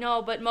 goddamn.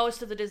 No, but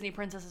most of the Disney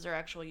princesses are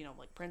actually,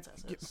 like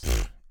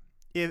princesses.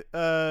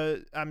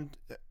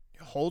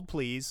 Hold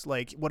please.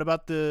 Like, what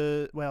about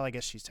I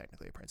guess she's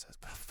technically a princess.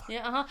 But fuck.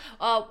 Yeah.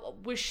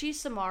 Was she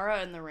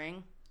Samara in The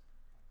Ring?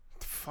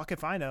 Fuck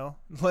if I know.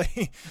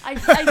 Like, I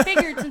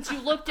figured since you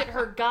looked at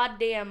her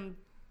goddamn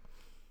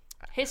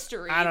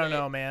history. I don't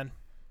know, man.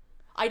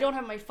 I don't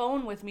have my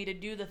phone with me to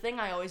do the thing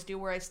I always do,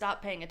 where I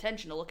stop paying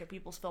attention to look at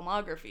people's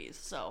filmographies.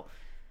 So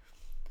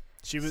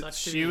she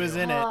was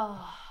in it.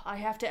 I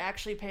have to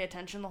actually pay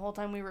attention the whole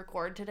time we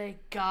record today.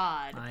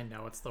 God, I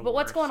know, it's the worst. But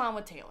what's going on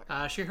with Taylor?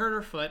 She hurt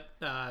her foot.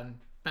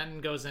 Benton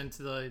goes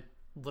into the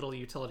little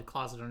utility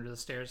closet under the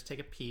stairs to take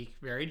a peek,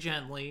 very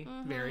gently,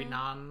 very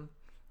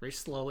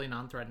slowly,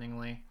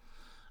 non-threateningly.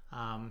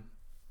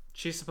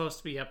 She's supposed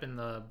to be up in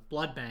the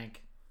blood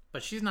bank,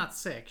 but she's not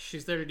sick.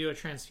 She's there to do a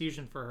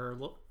transfusion for her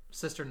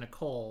sister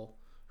Nicole,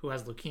 who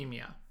has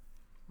leukemia.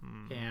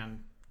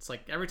 And it's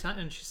like every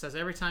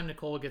time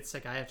Nicole gets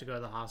sick, I have to go to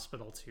the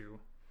hospital too.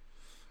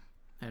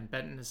 And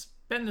Benton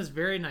is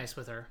very nice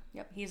with her.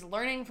 Yep, he's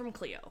learning from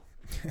Cleo.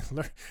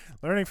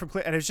 Learning from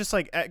Cleo. And it's just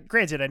like,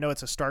 granted, I know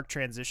it's a stark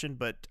transition,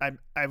 but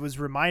I was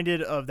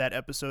reminded of that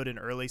episode in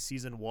early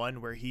season 1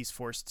 where he's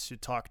forced to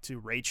talk to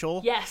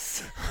Rachel.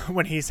 Yes.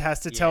 When he has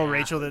to tell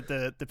Rachel that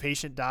the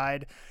patient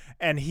died,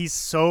 and he's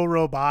so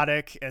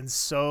robotic and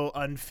so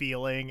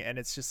unfeeling, and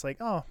it's just like,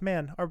 oh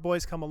man, our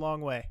boy's come a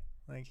long way.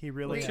 Like, he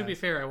really has. To be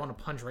fair, I want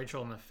to punch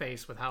Rachel in the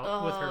face with her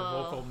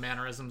vocal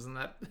mannerisms in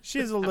that.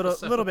 She's a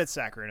little bit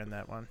saccharine in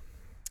that one.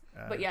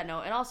 But yeah,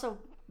 no, and also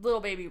little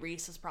baby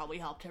Reese has probably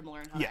helped him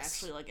learn how to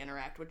actually like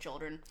interact with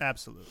children.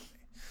 Absolutely.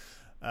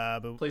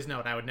 But please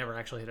note, I would never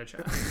actually hit a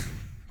child.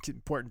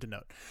 Important to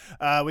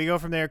note. We go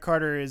from there.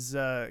 Carter is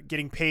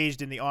getting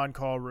paged in the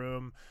on-call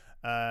room,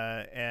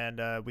 and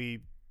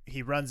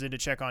he runs in to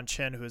check on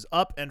Chen, who is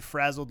up and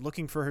frazzled,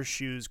 looking for her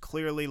shoes,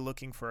 clearly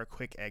looking for a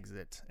quick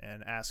exit,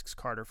 and asks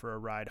Carter for a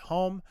ride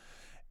home.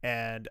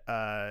 And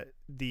I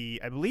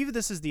believe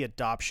this is the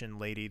adoption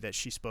lady that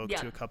she spoke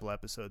to a couple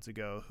episodes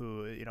ago,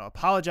 who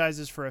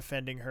apologizes for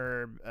offending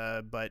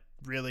her, but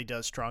really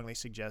does strongly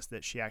suggest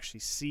that she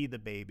actually see the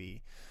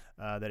baby,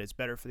 that it's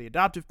better for the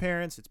adoptive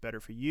parents, it's better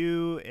for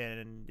you,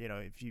 and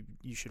if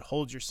you should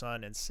hold your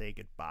son and say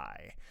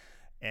goodbye.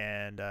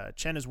 And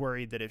Chen is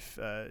worried that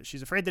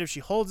she's afraid that if she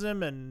holds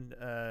him and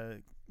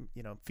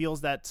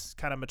feels that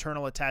kind of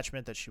maternal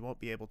attachment, that she won't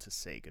be able to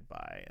say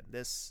goodbye, and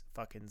this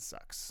fucking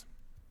sucks.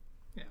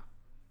 Yeah.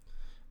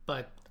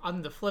 But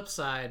on the flip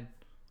side,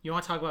 you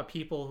want to talk about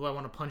people who I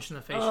want to punch in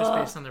the face just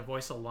based on their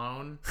voice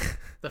alone?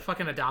 The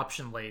fucking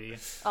adoption lady.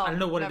 I don't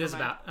know what it is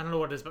about.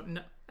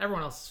 No,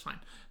 everyone else is fine.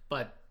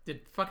 But the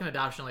fucking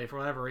adoption lady, for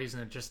whatever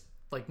reason, it just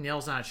like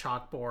nails on a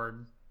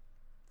chalkboard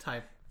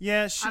type.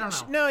 Yeah, I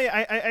don't know.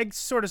 I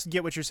sort of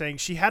get what you're saying.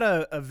 She had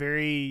a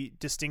very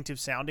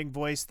distinctive sounding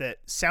voice that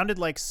sounded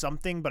like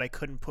something, but I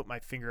couldn't put my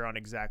finger on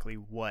exactly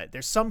what.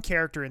 There's some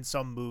character in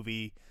some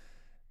movie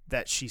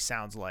that she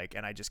sounds like,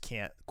 and I just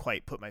can't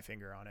quite put my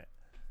finger on it.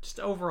 Just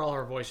overall,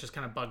 her voice just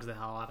kind of bugs the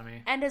hell out of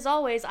me. And as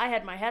always, I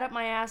had my head up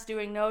my ass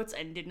doing notes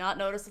and did not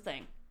notice a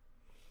thing.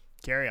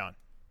 Carry on.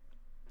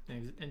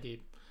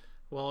 Indeed.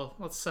 Well,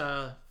 let's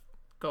go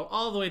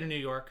all the way to New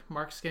York.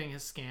 Mark's getting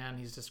his scan.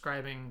 He's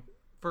describing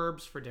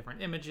verbs for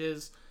different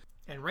images.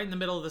 And right in the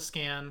middle of the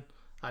scan,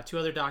 two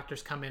other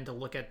doctors come in to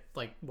look at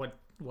like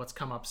what's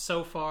come up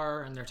so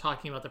far, and they're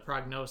talking about the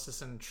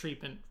prognosis and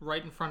treatment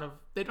right in front of...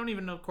 They don't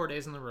even know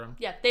Corday's in the room.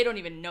 Yeah, they don't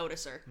even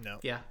notice her. No.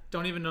 Yeah,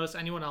 don't even notice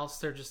anyone else.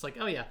 They're just like,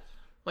 oh yeah,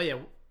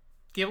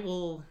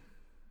 we'll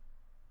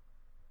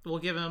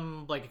give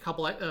him like a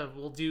couple.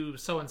 We'll do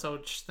so and so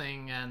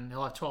thing, and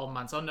he'll have 12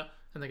 months. Oh no!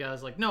 And the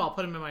guy's like, no, I'll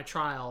put him in my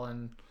trial,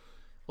 and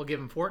we'll give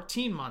him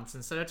 14 months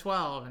instead of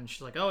 12. And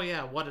she's like, oh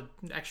yeah, what a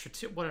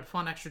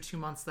fun extra 2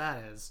 months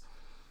that is.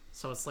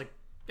 So it's like,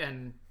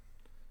 and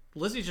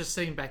Lizzie's just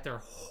sitting back there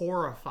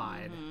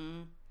horrified,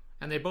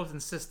 and they both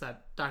insist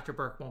that Dr.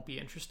 Burke won't be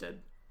interested.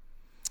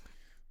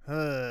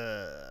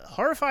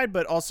 Horrified,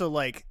 but also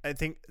like I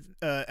think,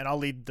 and I'll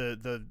leave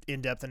the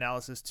in-depth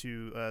analysis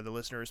to the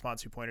listener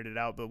response who pointed it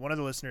out. But one of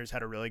the listeners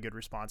had a really good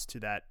response to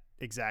that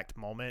exact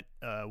moment,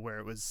 where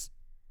it was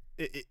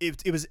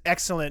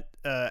excellent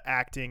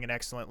acting and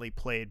excellently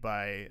played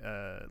by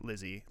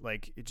Lizzie.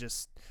 Like it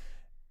just,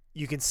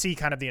 you can see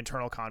kind of the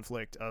internal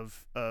conflict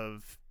of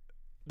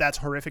that's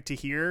horrific to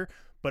hear,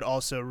 but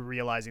also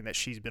realizing that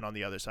she's been on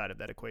the other side of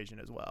that equation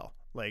as well.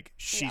 Like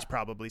she's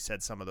probably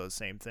said some of those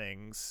same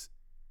things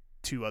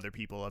to other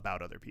people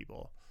about other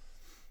people.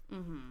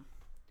 Mm-hmm.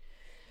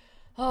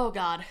 Oh,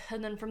 God.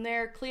 And then from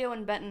there, Cleo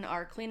and Benton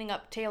are cleaning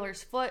up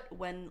Taylor's foot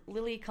when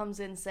Lily comes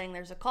in saying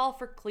there's a call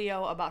for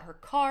Cleo about her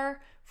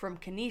car from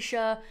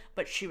Kenesha,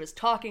 but she was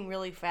talking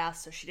really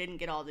fast, so she didn't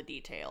get all the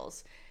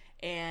details.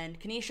 And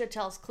Kenesha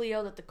tells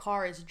Cleo that the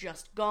car is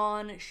just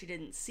gone. She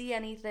didn't see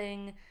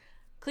anything.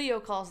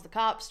 Cleo calls the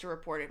cops to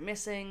report it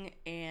missing,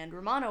 and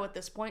Romano at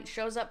this point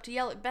shows up to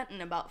yell at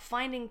Benton about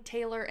finding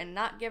Taylor and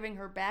not giving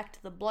her back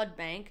to the blood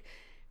bank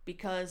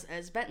because,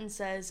 as Benton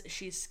says,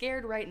 she's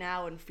scared right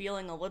now and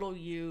feeling a little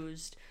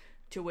used,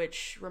 to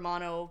which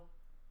Romano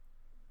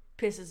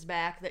pisses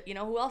back that, you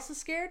know who else is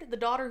scared? The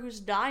daughter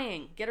who's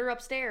dying. Get her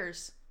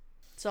upstairs.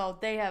 So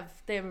they have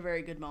a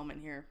very good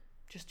moment here.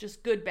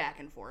 Just good back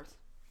and forth.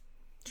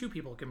 Two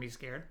people can be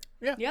scared.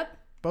 Yeah. Yep.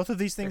 Both of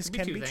these things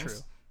can be things.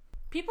 true.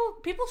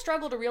 People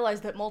struggle to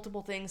realize that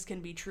multiple things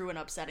can be true and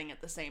upsetting at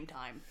the same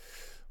time.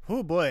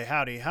 Oh boy,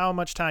 howdy. How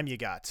much time you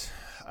got?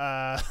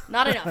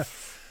 Not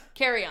enough.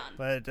 Carry on.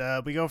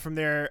 But we go from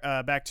there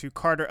back to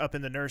Carter up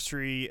in the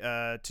nursery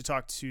to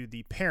talk to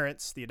the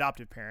parents, the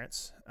adoptive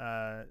parents.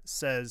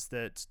 Says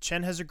that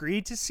Chen has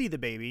agreed to see the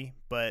baby,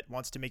 but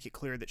wants to make it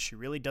clear that she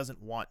really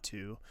doesn't want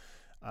to.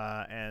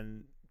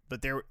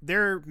 But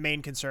their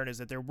main concern is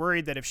that they're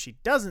worried that if she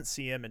doesn't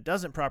see him and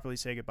doesn't properly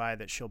say goodbye,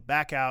 that she'll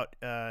back out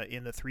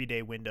in the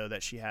 3-day window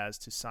that she has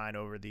to sign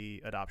over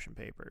the adoption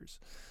papers.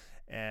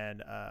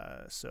 And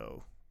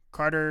so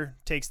Carter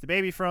takes the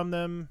baby from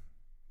them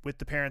with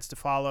the parents to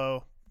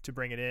follow to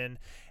bring it in.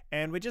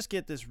 And we just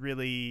get this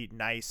really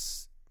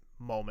nice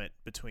moment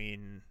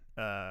between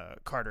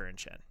Carter and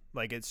Chen.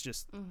 Like, it's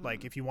just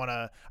like, if you want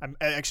to,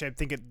 I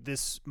think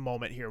this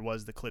moment here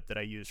was the clip that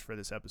I used for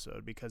this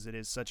episode because it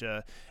is such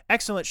a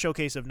excellent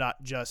showcase of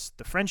not just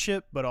the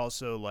friendship, but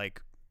also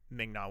like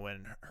Ming-Na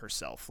Wen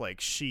herself.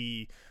 Like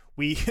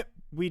we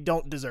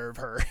don't deserve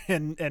her.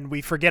 And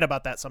we forget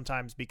about that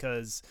sometimes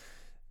because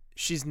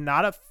she's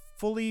not a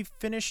fully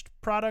finished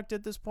product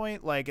at this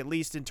point. Like, at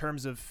least in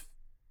terms of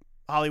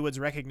Hollywood's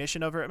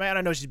recognition of her. I mean,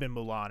 I know she's been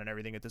Mulan and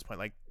everything at this point.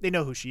 Like, they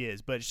know who she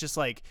is, but it's just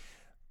like,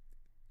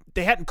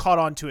 they hadn't caught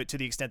on to it to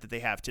the extent that they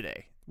have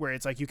today, where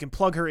it's like you can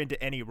plug her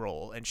into any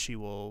role and she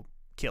will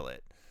kill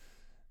it.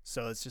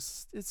 So it's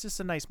just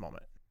a nice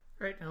moment.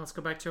 All right, now let's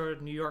go back to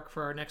New York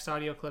for our next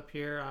audio clip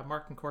here.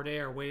 Mark and Corday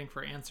are waiting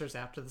for answers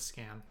after the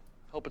scan.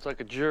 Hope it's like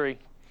a jury.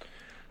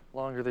 The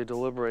longer they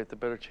deliberate, the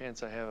better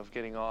chance I have of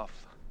getting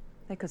off.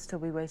 They could still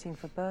be waiting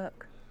for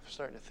Burke. I'm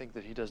starting to think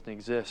that he doesn't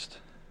exist.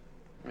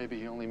 Maybe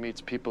he only meets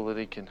people that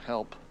he can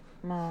help.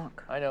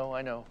 Mark. I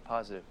know.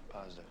 Positive.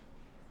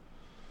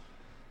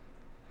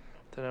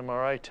 That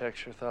MRI tech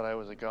sure thought I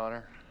was a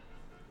goner.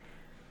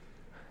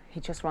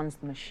 He just runs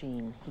the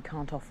machine. He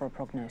can't offer a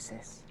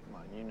prognosis. Come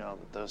on, you know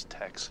that those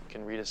techs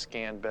can read a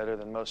scan better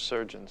than most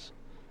surgeons.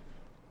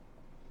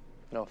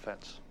 No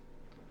offense.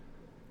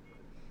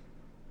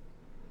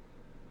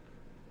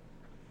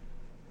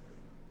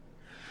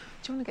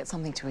 Do you want to get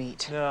something to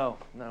eat?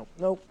 Nope. No.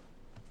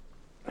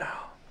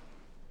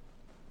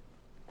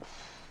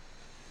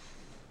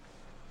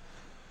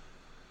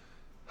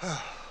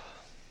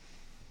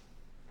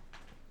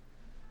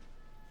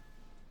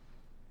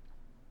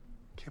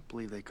 Can't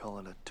believe they call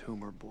it a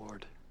tumor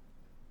board.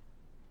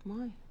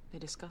 Why? They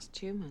discuss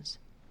tumors.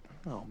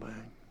 Oh,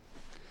 man.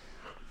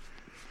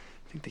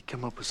 I think they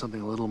come up with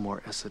something a little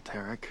more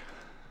esoteric.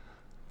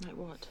 Like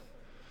what?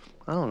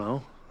 I don't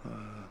know.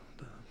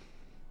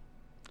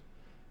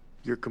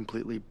 You're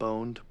completely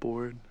boned,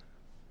 bored?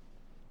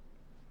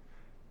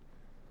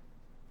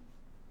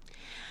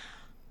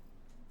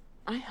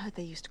 I heard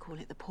they used to call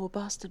it the poor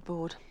bastard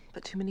board,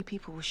 but too many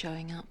people were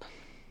showing up.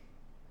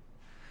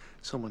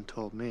 Someone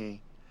told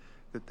me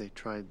that they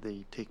tried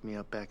the take me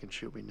up back and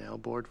shoot me now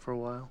board for a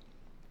while.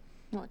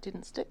 What, it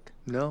didn't stick?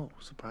 No,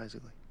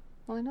 surprisingly.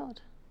 Why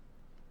not?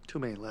 Too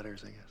many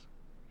letters, I guess.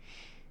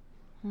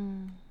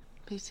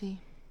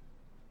 Pity.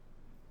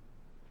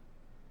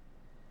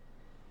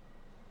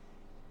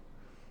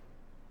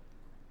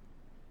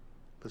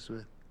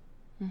 Elizabeth.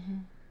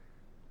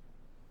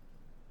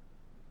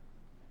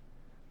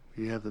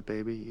 You have the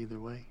baby either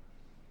way?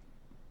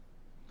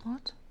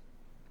 What?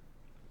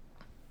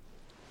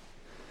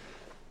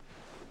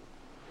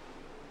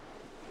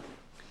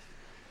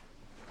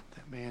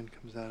 That man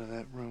comes out of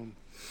that room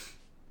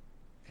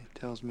and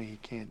tells me he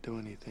can't do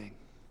anything.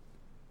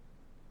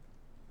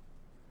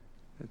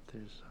 That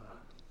there's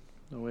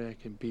no way I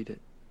can beat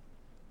it.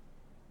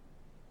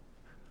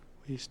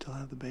 Will you still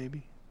have the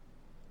baby?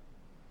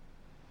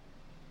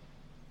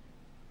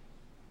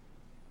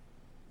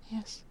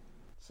 Yes.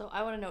 So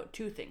I want to note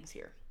 2 things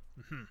here.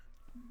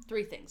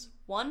 3 things.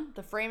 1,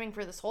 the framing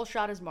for this whole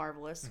shot is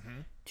marvelous.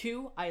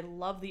 2, I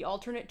love the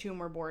alternate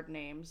tumor board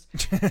names.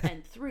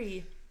 And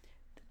 3,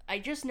 I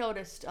just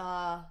noticed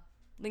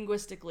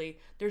linguistically,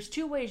 there's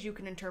 2 ways you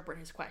can interpret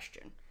his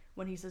question.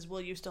 When he says,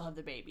 will you still have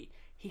the baby?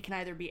 He can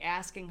either be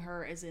asking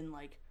her as in,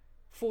 like,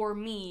 for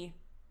me,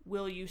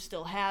 will you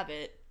still have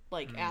it?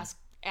 Like,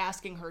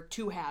 asking her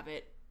to have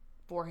it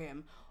for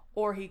him.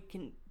 Or he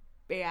can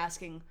be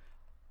asking,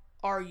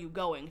 are you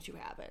going to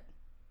have it?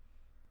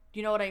 Do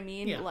you know what I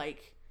mean? Yeah.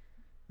 Like,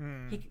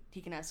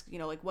 he can ask,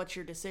 like, what's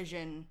your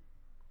decision?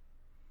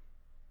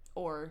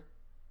 Or,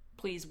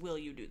 please, will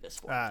you do this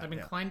for me? I'm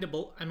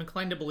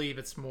inclined to believe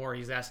it's more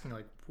he's asking,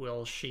 like,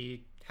 will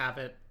she have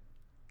it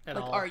at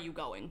like, all? are you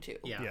going to?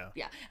 Yeah.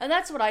 Yeah. And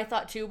that's what I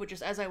thought, too, but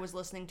just as I was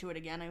listening to it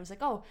again, I was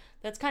like, oh,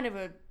 that's kind of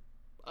a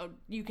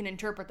you can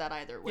interpret that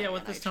either way. Yeah,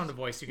 with this tone of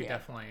voice, you could yeah.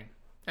 definitely,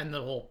 and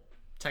the whole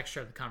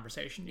texture of the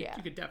conversation, you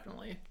could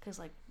definitely. Because,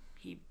 like,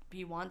 he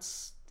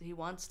wants to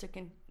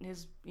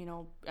his,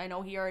 I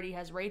know he already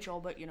has Rachel,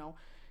 but,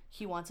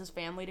 he wants his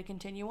family to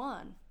continue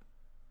on.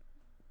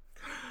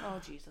 Oh,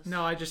 Jesus.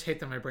 No, I just hate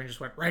that my brain just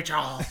went,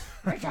 Rachel!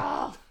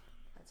 Rachel!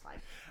 That's fine.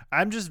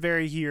 I'm just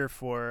very here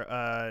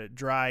for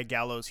dry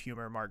gallows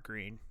humor, Mark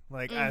Green.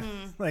 Like,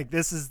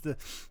 this is the...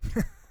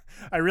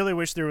 I really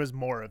wish there was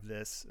more of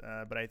this,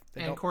 but I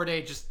and don't...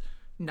 Corday just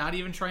not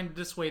even trying to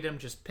dissuade him,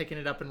 just picking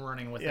it up and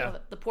running with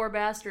it. The poor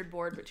bastard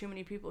board, but too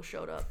many people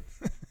showed up.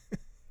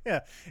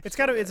 Yeah, it's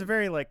a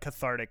very, like,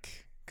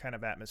 cathartic kind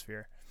of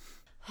atmosphere.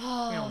 We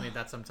all need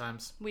that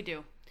sometimes. We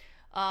do.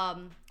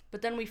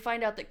 But then we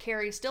find out that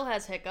Carrie still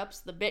has hiccups.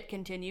 The bit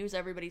continues.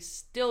 Everybody's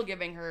still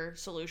giving her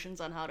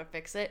solutions on how to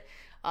fix it.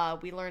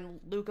 We learn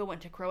Luca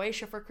went to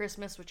Croatia for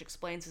Christmas, which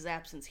explains his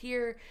absence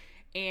here.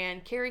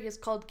 And Carrie has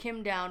called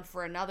Kim down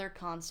for another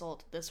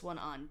consult, this one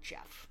on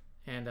Jeff.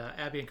 And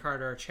Abby and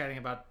Carter are chatting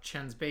about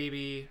Chen's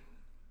baby.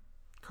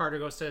 Carter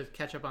goes to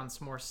catch up on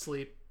some more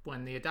sleep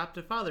when the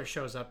adoptive father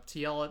shows up to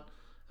yell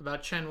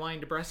about Chen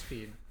wanting to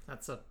breastfeed.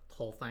 That's a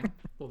whole thing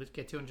we'll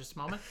get to in just a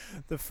moment.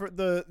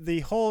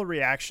 The whole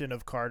reaction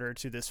of Carter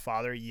to this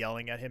father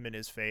yelling at him in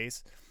his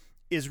face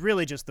is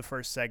really just the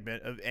first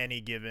segment of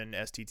any given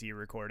STT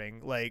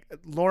recording. Like,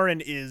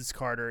 Lauren is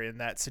Carter in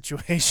that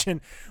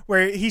situation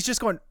where he's just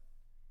going,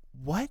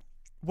 what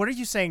are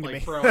you saying to me?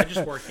 Bro, I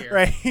just work here.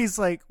 Right? He's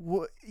like,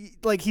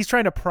 like he's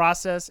trying to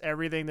process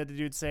everything that the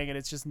dude's saying, and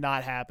it's just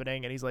not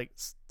happening. And he's like,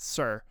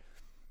 sir,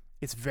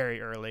 it's very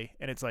early.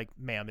 And it's like,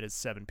 ma'am, it is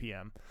 7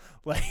 p.m.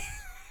 Like,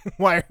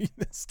 why are you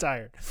this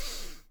tired?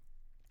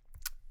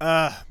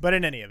 But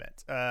in any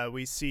event,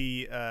 we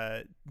see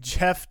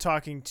Jeff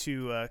talking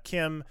to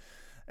Kim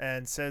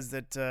and says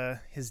that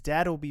his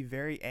dad will be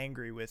very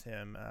angry with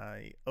him.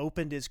 He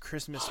opened his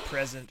Christmas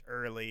present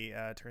early.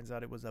 Turns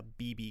out it was a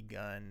BB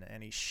gun,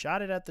 and he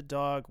shot it at the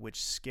dog,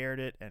 which scared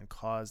it and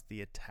caused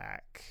the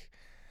attack.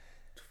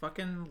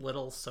 Fucking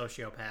little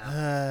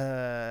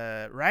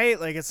sociopath. Right?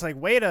 Like, it's like,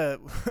 way to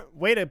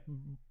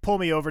pull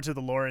me over to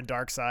the Lauren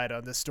dark side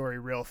on this story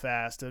real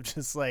fast, of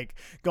just like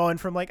going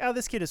from like, oh,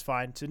 this kid is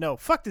fine, to no,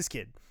 fuck this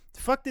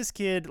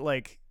kid,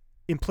 like,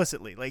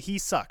 implicitly, like, he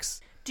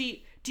sucks. Do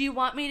you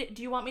want me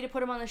to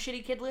put him on the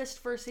shitty kid list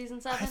for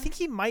season 7? I think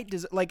he might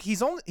like, he's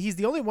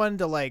the only one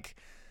to, like,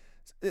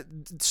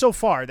 so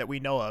far that we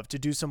know of, to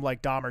do some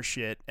like Dahmer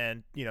shit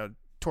and,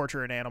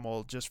 torture an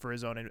animal just for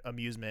his own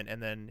amusement,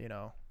 and then,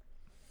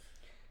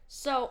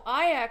 So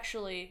I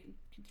actually,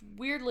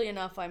 weirdly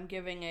enough, I'm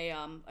giving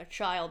a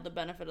child the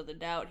benefit of the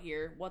doubt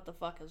here. What the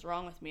fuck is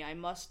wrong with me? I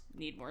must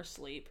need more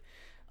sleep.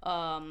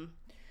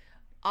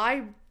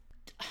 I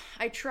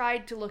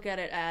tried to look at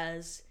it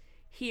as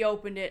he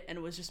opened it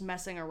and was just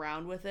messing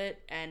around with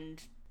it,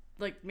 and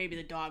like maybe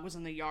the dog was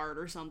in the yard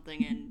or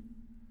something, and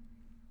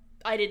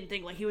I didn't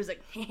think like he was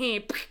like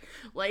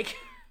like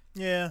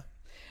yeah.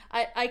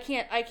 I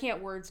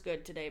can't words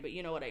good today, but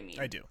you know what I mean.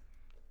 I do.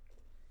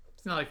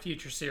 It's not like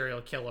future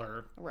serial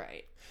killer.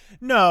 Right.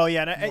 No,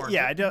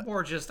 yeah, I don't.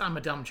 Or just I'm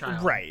a dumb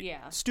child. Right.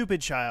 Yeah. Stupid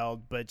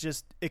child, but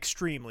just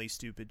extremely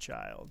stupid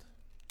child.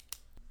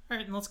 All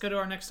right, and let's go to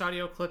our next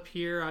audio clip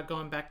here. We're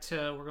going back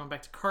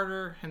to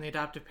Carter, and the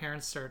adoptive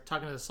parents are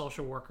talking to the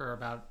social worker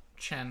about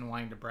Chen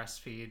wanting to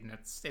breastfeed, and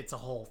it's a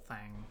whole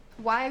thing.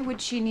 Why would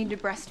she need to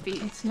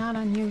breastfeed? It's not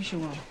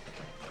unusual.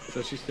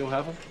 Does she still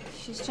have them?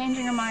 She's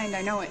changing her mind,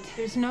 I know it.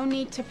 There's no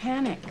need to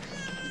panic.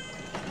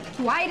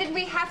 Why did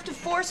we have to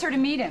force her to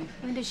meet him?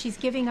 Linda, she's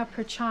giving up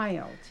her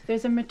child.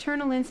 There's a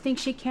maternal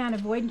instinct she can't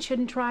avoid and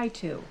shouldn't try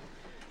to.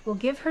 We'll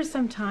give her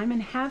some time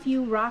and have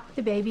you rock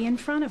the baby in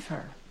front of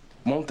her.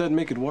 Won't that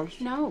make it worse?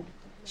 No.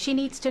 She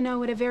needs to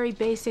know at a very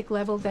basic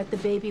level that the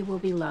baby will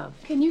be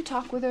loved. Can you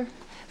talk with her?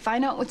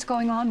 Find out what's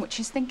going on, what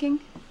she's thinking?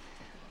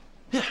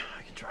 Yeah,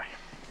 I can try.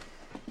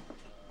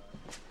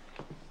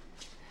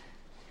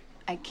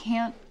 I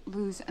can't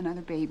lose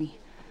another baby.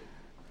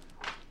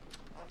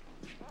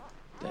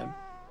 Deb?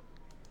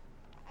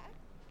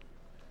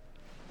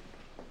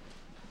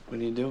 What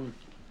are you doing?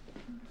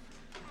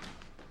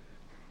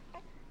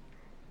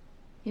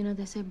 You know,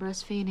 they say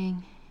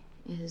breastfeeding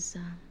is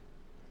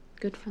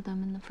good for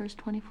them in the first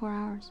 24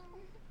 hours.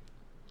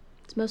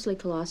 It's mostly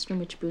colostrum,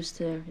 which boosts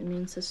their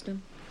immune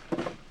system.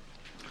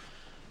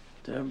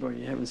 Deb, are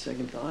you having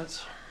second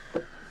thoughts?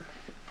 I've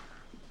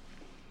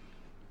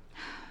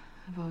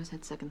always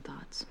had second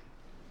thoughts.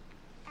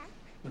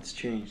 What's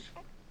changed?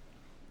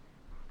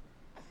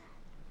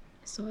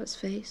 I saw his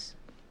face.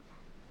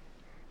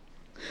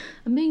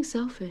 I'm being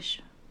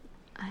selfish.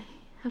 I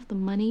have the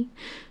money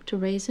to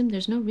raise him.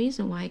 There's no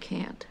reason why I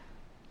can't.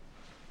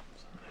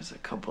 There's a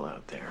couple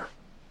out there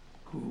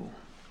who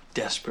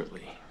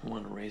desperately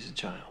want to raise a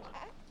child.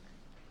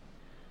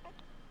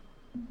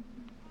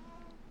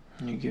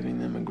 And you're giving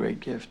them a great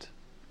gift.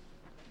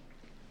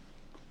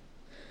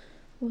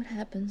 What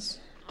happens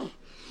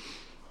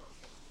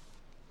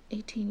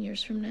 18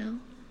 years from now?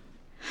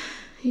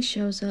 He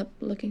shows up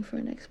looking for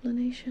an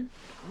explanation.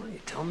 Well, you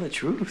tell him the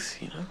truth,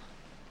 you know?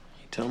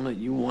 You tell him that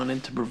you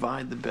wanted to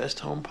provide the best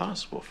home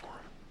possible for him.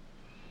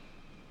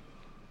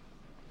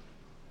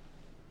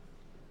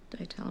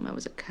 Did I tell him I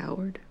was a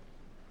coward?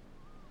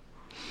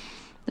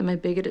 That my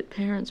bigoted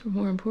parents were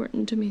more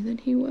important to me than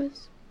he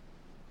was?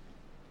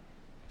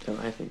 Then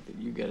I think that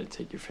you got to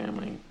take your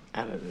family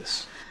out of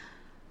this.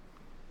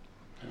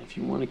 And if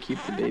you want to keep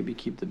the baby,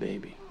 keep the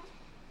baby.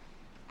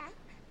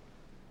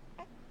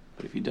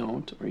 But if you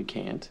don't, or you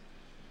can't,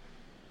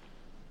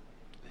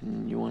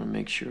 then you want to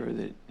make sure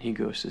that he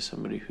goes to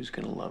somebody who's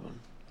going to love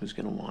him, who's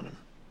going to want him.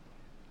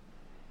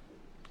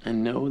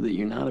 And know that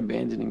you're not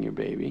abandoning your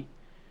baby.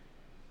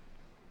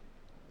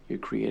 You're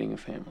creating a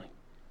family.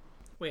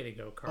 Way to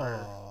go,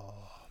 Carter. Oh.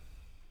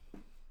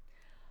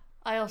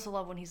 I also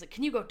love when he's like,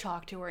 can you go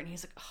talk to her? And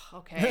he's like, oh,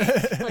 okay.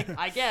 Like,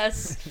 I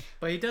guess.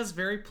 But he does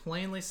very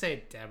plainly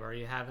say, Deb, are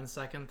you having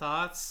second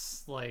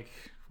thoughts? Like,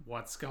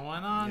 what's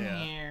going on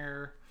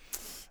here?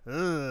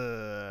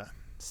 Ugh.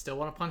 Still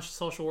want to punch the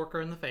social worker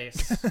in the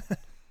face.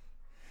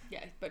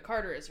 Yeah, but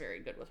Carter is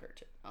very good with her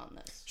too, on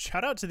this.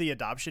 Shout out to the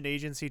adoption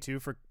agency too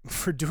for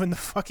doing the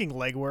fucking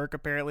legwork.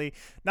 Apparently,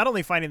 not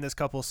only finding this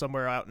couple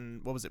somewhere out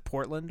in, what was it,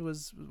 Portland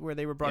was where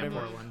they were brought in,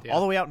 Portland, yeah.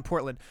 all the way out in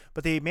Portland,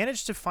 but they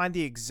managed to find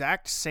the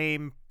exact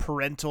same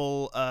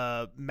parental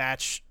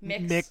mix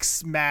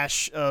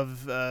mash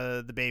of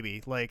the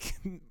baby, like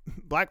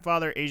black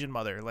father, Asian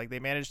mother. Like they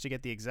managed to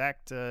get the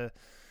exact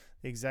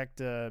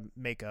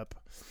makeup.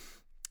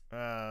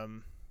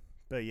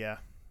 But yeah.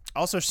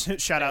 Also,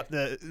 shout out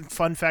the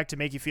fun fact to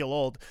make you feel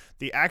old.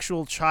 The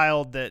actual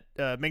child that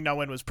Ming-Na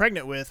Wen was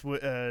pregnant with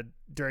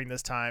during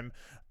this time,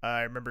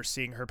 I remember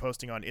seeing her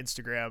posting on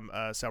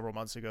Instagram several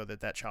months ago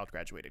that child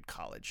graduated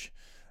college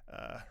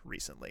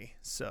recently.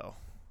 So,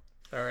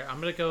 all right,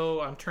 I'm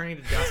turning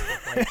to dust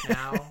right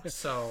now.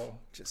 So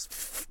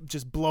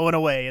just blowing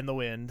away in the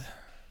wind.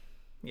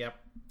 Yep,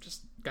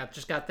 just got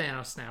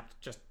Thanos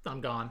snapped.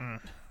 I'm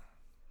gone.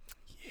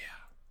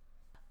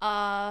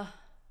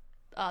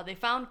 They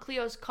found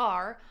Cleo's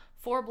car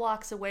 4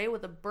 blocks away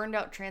with a burned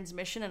out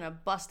transmission and a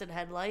busted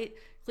headlight.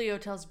 Cleo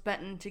tells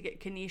Benton to get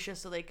Kenesha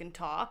so they can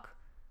talk.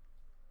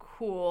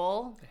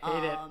 Cool. I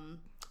hate it.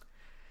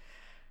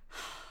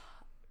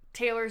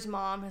 Taylor's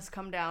mom has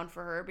come down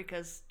for her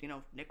because,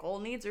 Nicole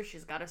needs her.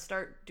 She's got to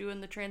start doing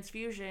the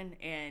transfusion.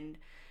 And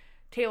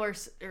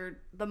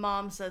the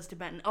mom says to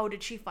Benton, oh,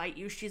 did she fight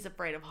you? She's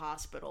afraid of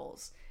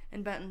hospitals.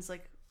 And Benton's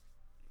like,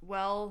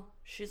 well,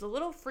 she's a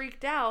little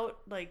freaked out.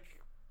 Like,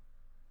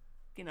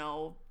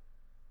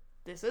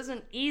 this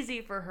isn't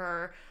easy for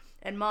her.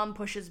 And mom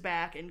pushes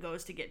back and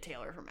goes to get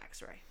Taylor from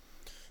X-ray.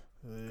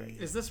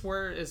 Is this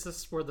where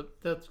because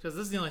this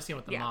is the only scene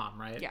with the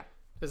mom, right? Yeah.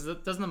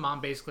 Doesn't the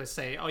mom basically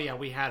say, "Oh yeah,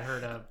 we had her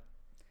to"?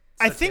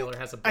 I think Taylor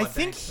has a blood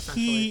bank,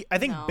 No.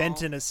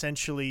 Benton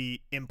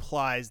essentially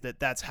implies that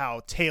that's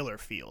how Taylor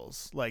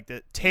feels. Like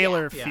that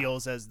Taylor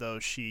feels as though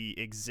she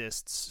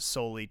exists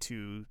solely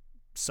to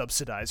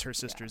subsidize her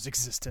sister's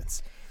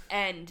existence.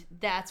 And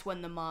that's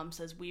when the mom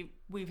says,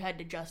 we've had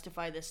to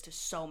justify this to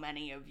so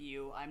many of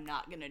you. I'm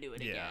not going to do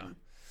it again.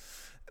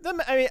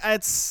 I mean,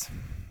 it's...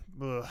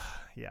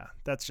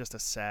 that's just a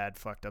sad,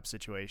 fucked up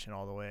situation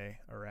all the way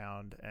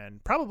around,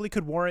 and probably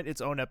could warrant its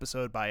own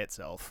episode by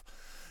itself.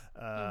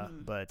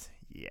 But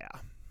yeah.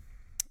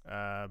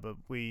 But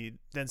we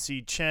then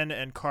see Chen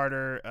and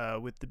Carter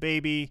with the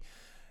baby.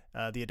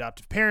 The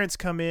adoptive parents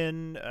come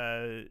in,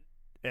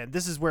 and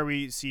this is where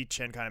we see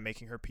Chen kind of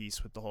making her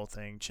peace with the whole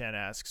thing. Chen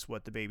asks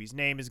what the baby's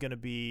name is going to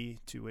be,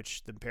 to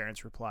which the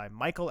parents reply,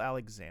 Michael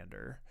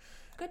Alexander.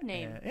 Good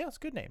name. Yeah, it's a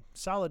good name.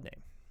 Solid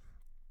name.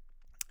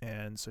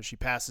 And so she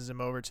passes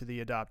him over to the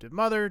adoptive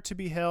mother to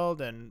be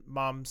held, and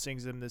Mom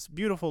sings him this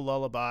beautiful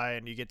lullaby,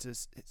 and you get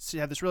to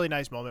have this really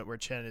nice moment where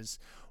Chen is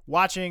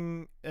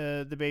watching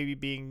the baby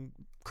being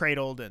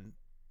cradled and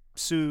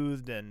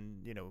soothed,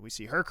 and we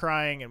see her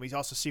crying, and we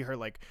also see her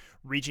like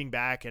reaching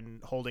back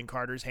and holding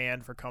Carter's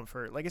hand for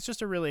comfort. Like, it's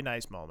just a really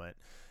nice moment.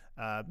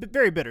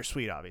 Very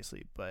bittersweet,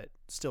 obviously, but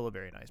still a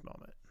very nice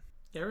moment.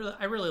 Yeah,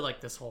 I really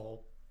like this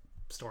whole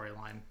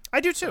storyline.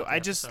 I do too. I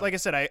just, like I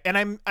said,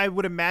 I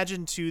would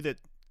imagine too that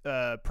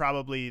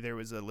probably there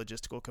was a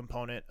logistical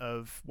component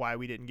of why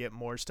we didn't get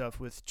more stuff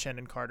with Chen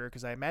and Carter,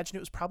 because I imagine it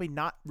was probably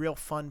not real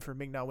fun for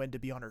Ming-Na Wen to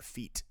be on her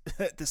feet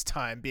at this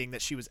time, being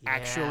that she was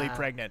actually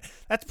pregnant.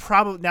 That's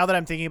probably, now that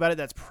I'm thinking about it,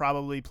 that's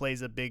probably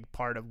plays a big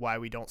part of why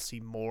we don't see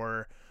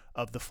more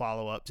of the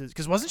follow-up.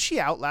 Because wasn't she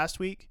out last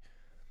week?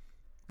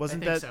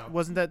 Wasn't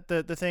that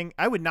the thing?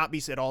 I would not be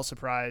at all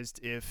surprised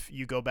if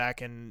you go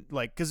back and,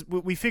 like, because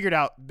we figured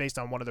out based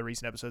on one of the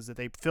recent episodes that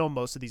they film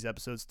most of these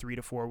episodes 3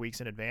 to 4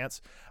 weeks in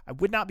advance. I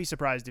would not be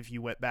surprised if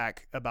you went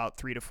back about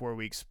 3 to 4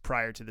 weeks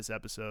prior to this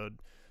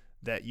episode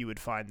that you would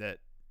find that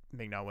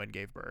Ming-Na Wen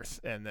gave birth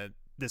and that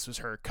this was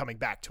her coming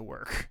back to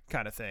work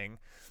kind of thing.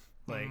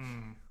 Like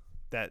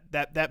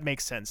that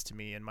makes sense to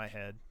me in my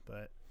head,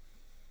 but.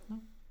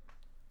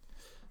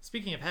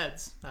 Speaking of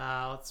heads,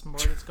 let's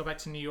go back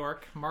to New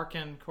York. Mark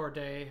and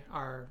Corday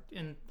are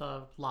in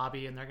the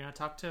lobby, and they're going to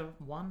talk to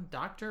one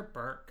Dr.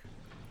 Burke.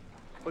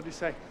 What'd you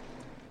say?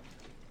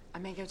 I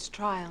may go to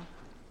trial.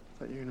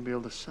 Thought you were going to be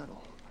able to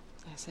settle.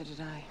 Yeah, so did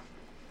I.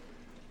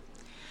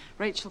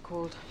 Rachel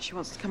called. She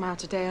wants to come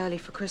out a day early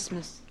for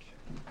Christmas.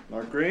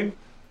 Mark Green.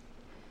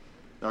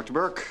 Dr.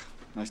 Burke.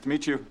 Nice to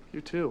meet you.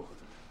 You too.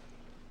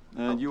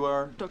 And you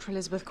are? Dr.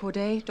 Elizabeth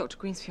Corday, Dr.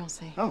 Green's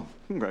fiancée. Oh,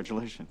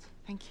 congratulations.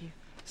 Thank you.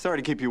 Sorry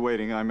to keep you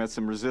waiting. I met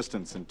some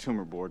resistance in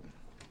tumor board.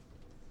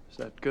 Is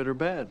that good or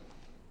bad?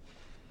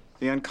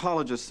 The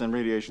oncologists and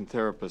radiation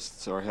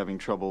therapists are having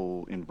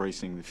trouble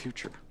embracing the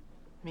future.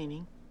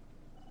 Meaning?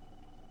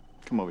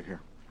 Come over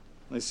here.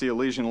 They see a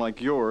lesion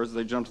like yours,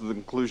 they jump to the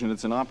conclusion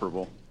it's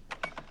inoperable.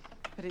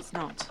 But it's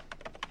not.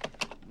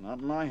 Not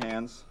in my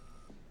hands.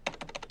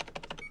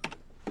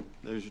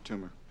 There's your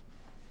tumor.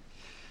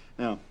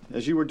 Now,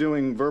 as you were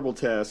doing verbal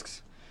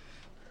tasks,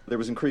 there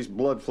was increased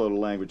blood flow to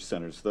language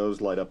centers.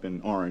 Those light up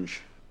in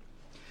orange.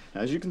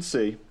 As you can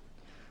see,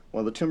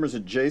 while the tumor's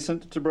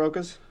adjacent to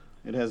Broca's,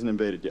 it hasn't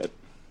invaded yet.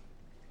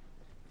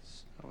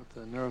 That's not what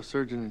the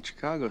neurosurgeon in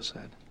Chicago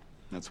said.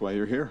 That's why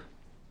you're here.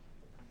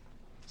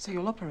 So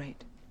you'll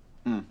operate?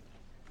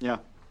 Yeah.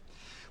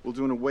 We'll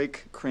do an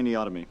awake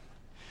craniotomy.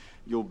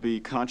 You'll be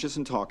conscious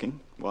and talking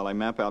while I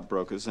map out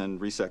Broca's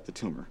and resect the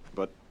tumor.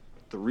 But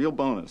the real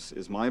bonus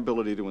is my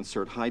ability to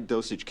insert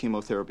high-dosage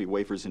chemotherapy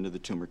wafers into the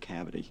tumor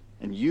cavity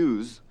and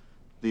use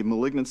the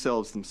malignant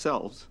cells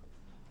themselves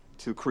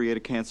to create a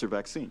cancer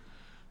vaccine.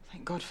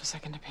 Thank God for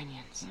second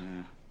opinions.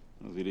 Yeah.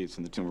 Those idiots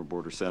in the tumor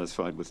board are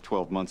satisfied with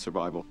 12-month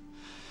survival.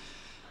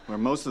 Where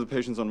most of the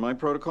patients on my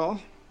protocol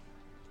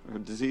are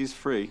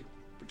disease-free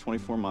for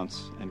 24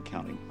 months and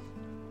counting.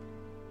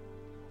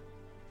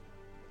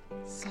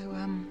 So,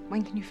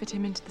 when can you fit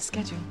him into the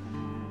schedule?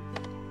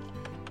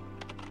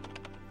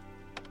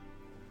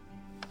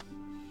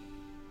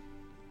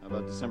 How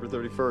about December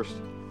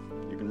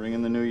 31st? You can ring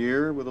in the new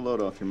year with a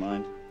load off your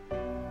mind.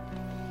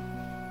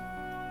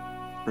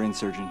 Brain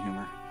surgeon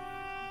humor.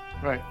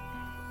 Right.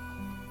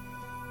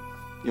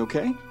 You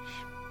okay?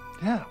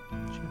 Yeah.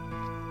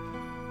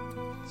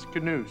 It's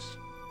good news.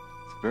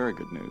 It's very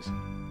good news.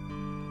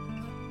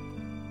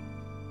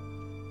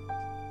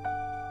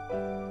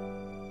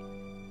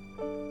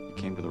 You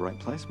came to the right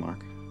place,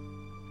 Mark.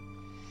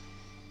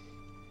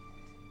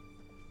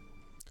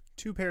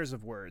 Two pairs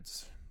of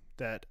words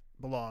that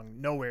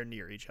belong nowhere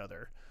near each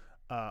other.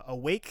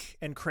 Awake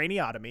and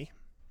craniotomy.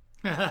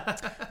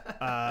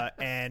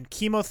 And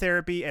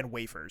chemotherapy and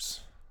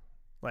wafers.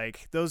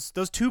 Like, those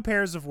two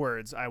pairs of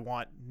words I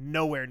want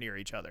nowhere near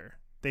each other.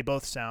 They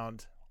both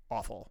sound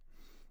awful.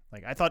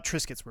 Like, I thought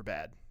Triscuits were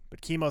bad,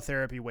 but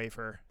chemotherapy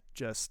wafer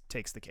just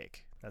takes the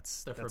cake.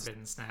 That's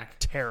forbidden snack.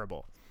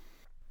 Terrible.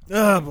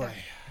 Oh boy.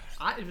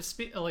 It was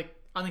like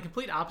on the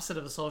complete opposite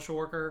of a social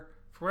worker.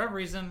 For whatever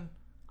reason,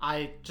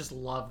 I just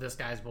love this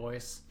guy's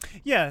voice.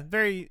 Yeah,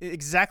 very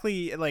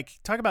exactly. Like,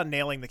 talk about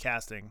nailing the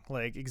casting.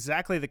 Like,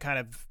 exactly the kind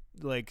of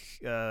like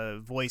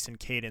voice and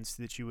cadence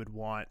that you would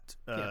want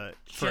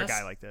for a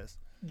guy like this.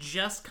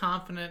 Just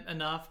confident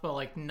enough, but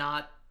like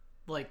not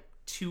like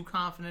too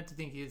confident to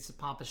think he's a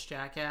pompous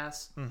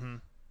jackass. Mm-hmm.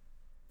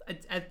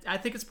 I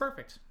think it's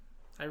perfect.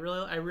 I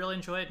really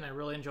enjoy it, and I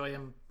really enjoy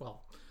him.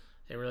 Well,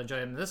 I really enjoy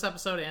him in this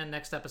episode and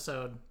next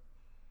episode.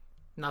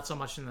 Not so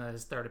much in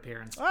his third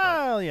appearance.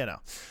 Well,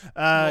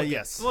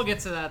 yes. We'll get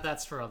to that.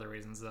 That's for other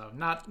reasons, though.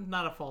 Not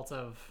a fault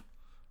of,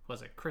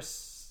 was it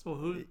Chris? Well,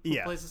 who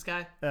plays this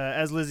guy?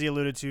 As Lizzie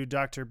alluded to,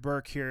 Dr.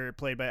 Burke here,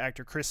 played by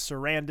actor Chris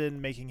Sarandon,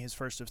 making his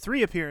first of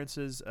 3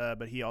 appearances,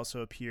 but he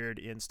also appeared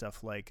in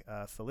stuff like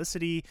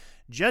Felicity,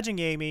 Judging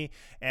Amy,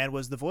 and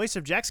was the voice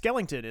of Jack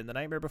Skellington in The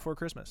Nightmare Before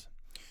Christmas.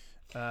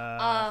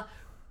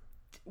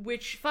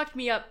 Which fucked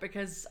me up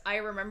because I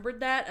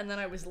remembered that, and then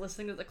I was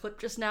listening to the clip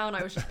just now, and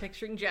I was just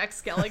picturing Jack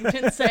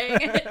Skellington saying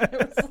it. It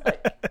was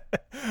like...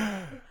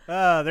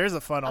 there's a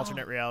fun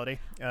alternate reality.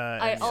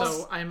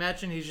 So I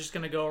imagine he's just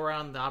going to go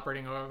around the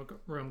operating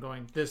room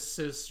going, "This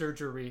is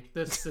surgery.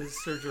 This is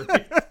surgery."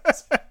 Better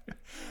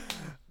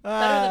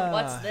than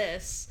what's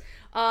this?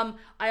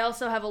 I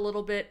also have a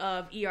little bit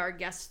of ER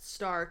guest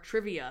star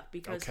trivia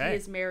because he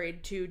is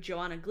married to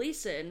Joanna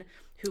Gleason,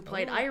 who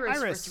played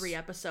Iris for 3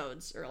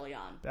 episodes early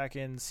on. Back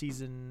in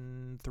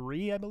season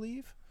 3, I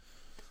believe.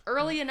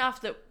 Early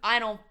enough that I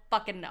don't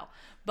fucking know.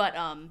 But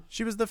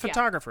she was the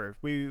photographer.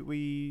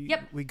 We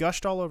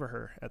gushed all over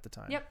her at the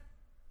time. Yep.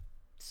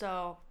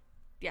 So,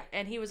 yeah,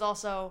 and he was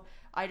also,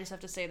 I just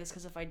have to say this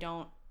because if I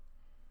don't,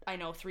 I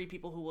know 3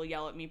 people who will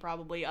yell at me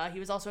probably.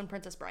 He was also in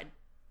Princess Bride.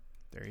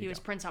 He was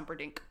Prince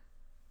Humperdinck.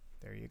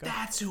 There you go.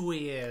 That's who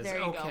he is. There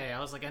you go. I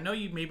was like, I know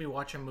you made me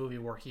watch a movie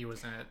where he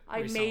was in it I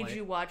recently. made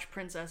you watch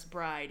Princess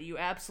Bride. You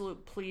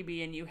absolute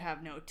plebeian. You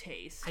have no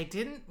taste. I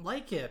didn't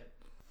like it.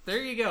 There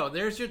you go.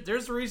 There's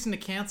a reason to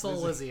cancel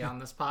Lizzie on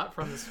this pot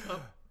from this.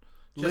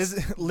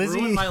 Lizzie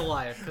ruined my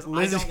life because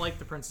I don't like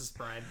The Princess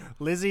Bride.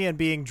 Lizzie and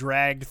being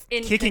dragged,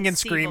 kicking and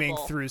screaming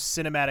through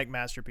cinematic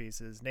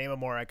masterpieces. Name a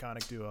more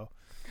iconic duo.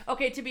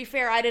 Okay, to be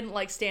fair, I didn't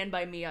like Stand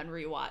By Me on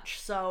rewatch,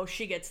 so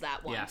she gets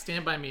that one. Yeah,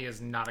 Stand By Me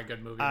is not a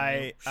good movie.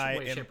 I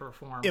shape, or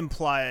form.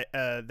 Imply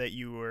that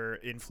you were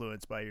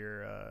influenced by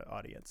your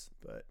audience,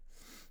 but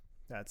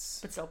that's.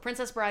 But so,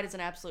 Princess Bride is an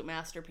absolute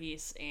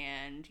masterpiece,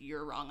 and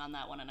you're wrong on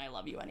that one, and I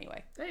love you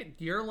anyway. Hey,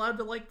 you're allowed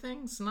to like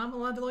things, and I'm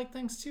allowed to like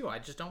things too. I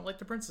just don't like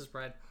The Princess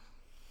Bride.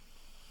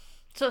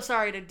 So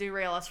sorry to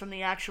derail us from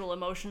the actual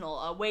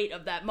emotional weight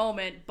of that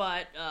moment,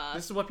 but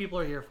this is what people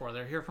are here for.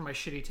 They're here for my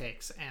shitty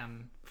takes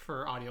and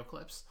for audio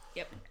clips.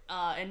 Yep.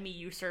 And me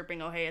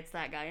usurping, oh hey, it's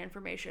that guy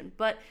information.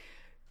 But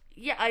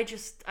yeah,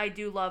 I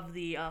do love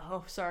the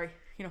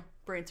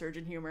brain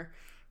surgeon humor.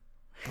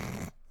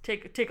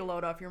 Take a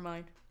load off your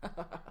mind.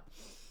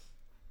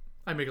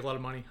 I make a lot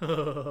of money.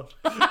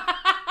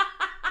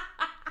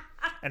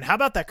 And how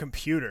about that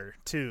computer,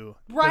 too?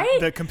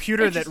 Right? The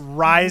computer that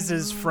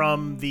rises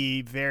from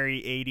the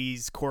very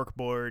 80s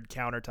corkboard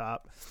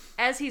countertop.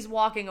 As he's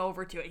walking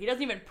over to it. He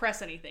doesn't even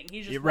press anything.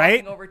 He's just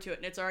walking over to it,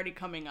 and it's already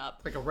coming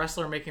up. Like a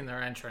wrestler making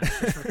their entrance.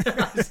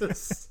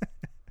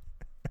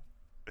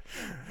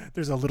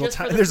 There's a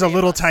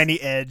little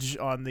tiny edge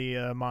on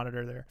the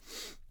monitor there.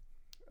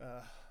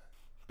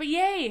 But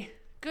yay!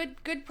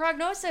 Good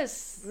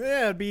prognosis.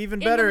 Yeah, it'd be even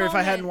better if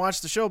I hadn't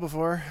watched the show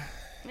before.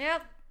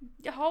 Yep.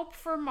 Hope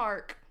for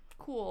Mark.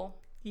 Cool.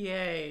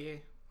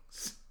 Yay.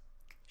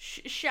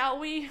 Shall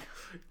we?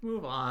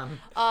 Move on.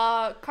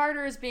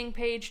 Carter is being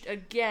paged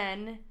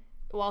again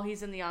while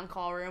he's in the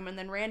on-call room, and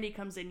then Randy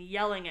comes in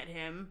yelling at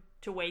him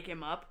to wake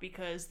him up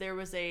because there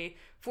was a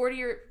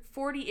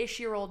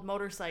 40-ish-year-old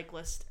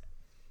motorcyclist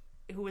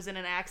who was in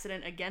an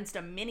accident against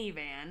a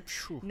minivan,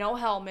 no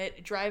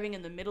helmet, driving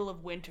in the middle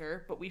of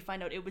winter, but we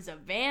find out it was a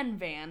van,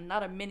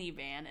 not a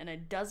minivan, and a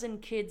dozen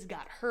kids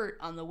got hurt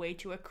on the way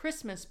to a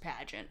Christmas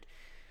pageant.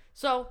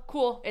 So,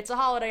 cool. It's a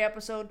holiday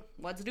episode.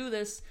 Let's do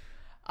this.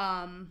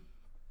 Then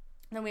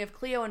we have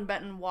Cleo and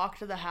Benton walk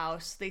to the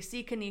house. They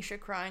see Kanisha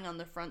crying on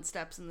the front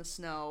steps in the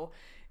snow,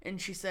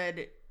 and she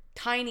said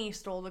Tiny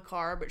stole the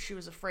car, but she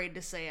was afraid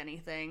to say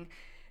anything.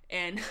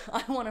 And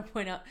I want to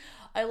point out,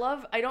 I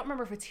don't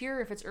remember if it's here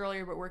or if it's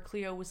earlier, but where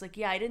Cleo was like,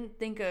 yeah, I didn't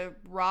think a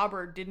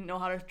robber didn't know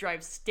how to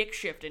drive stick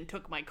shift and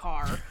took my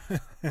car.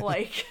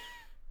 like,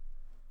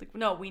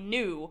 no, we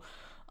knew.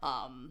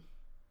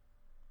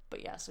 But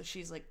yeah, so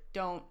she's like,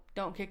 don't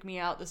kick me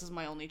out. This is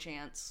my only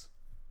chance.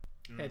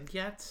 And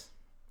yet...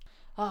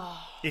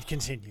 it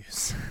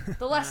continues.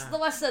 The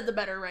less said, the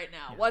better right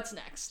now. Yeah. What's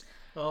next?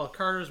 Well,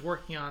 Carter's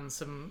working on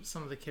some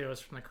of the kiddos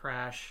from the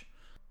crash.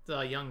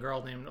 The young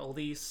girl named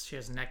Elise, she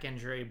has a neck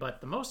injury,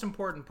 but the most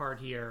important part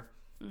here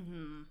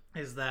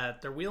is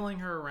that they're wheeling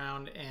her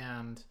around,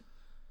 and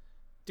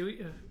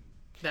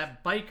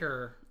that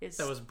biker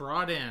that was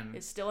brought in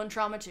is still in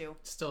trauma 2.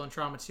 Still in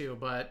trauma 2,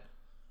 but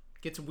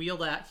gets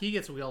wheeled out. He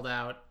gets wheeled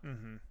out.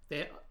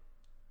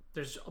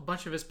 There's a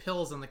bunch of his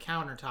pills on the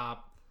countertop,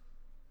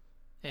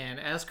 and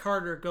as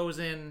Carter goes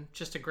in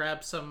just to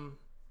grab some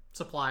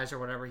supplies or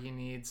whatever he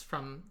needs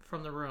from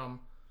the room,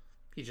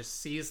 he just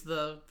sees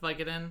the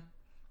Vicodin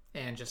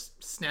and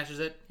just snatches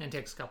it and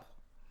takes a couple.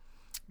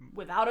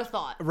 Without a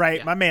thought. Right.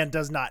 Yeah. My man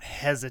does not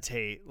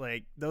hesitate.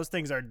 Like, those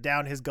things are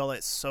down his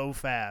gullet so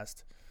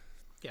fast.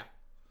 Yeah.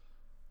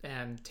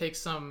 And takes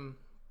some,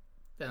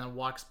 then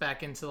walks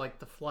back into, like,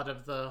 the flood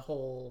of the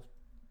whole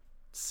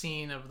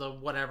scene of the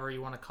whatever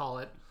you want to call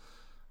it.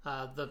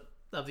 The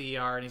of the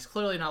ER, and he's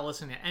clearly not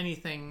listening to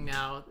anything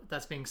now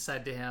that's being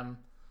said to him,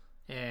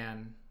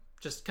 and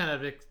just kind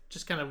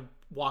of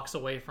walks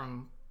away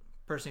from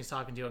the person he's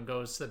talking to and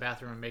goes to the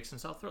bathroom and makes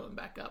himself throw them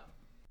back up.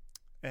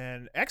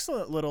 An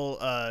excellent little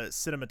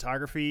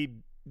cinematography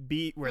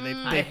beat where they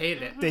I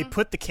hate it. They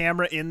put the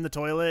camera in the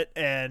toilet,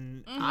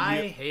 and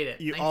I hate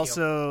it. You Thank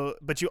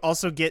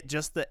also get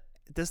just the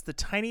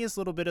tiniest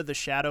little bit of the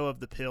shadow of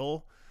the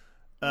pill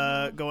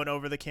going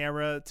over the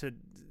camera to.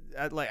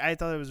 I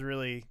thought it was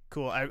really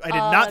cool. I did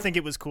not think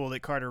it was cool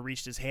that Carter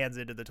reached his hands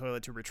into the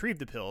toilet to retrieve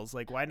the pills.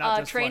 Like, why not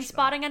just Train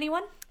Spotting?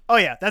 Anyone? Oh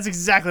yeah, that's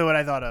exactly what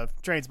I thought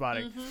of. Train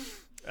Spotting.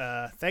 Thank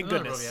Another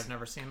goodness. movie I've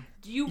never seen.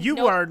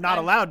 You are not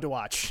allowed to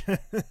watch.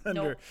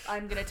 No,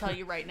 I'm gonna tell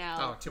you right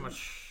now. Oh, too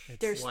much.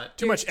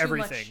 Too much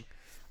everything.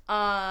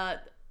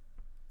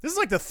 This is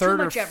like the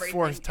third or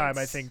fourth time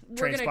I think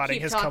Train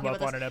Spotting has come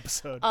up on an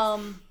episode.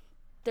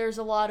 There's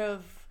a lot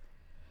of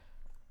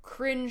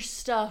cringe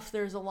stuff.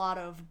 There's a lot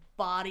of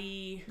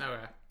body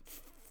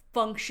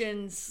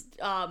functions.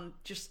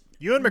 Just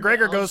Ewan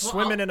McGregor goes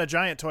swimming in a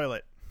giant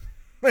toilet.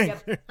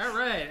 Yep. All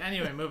right.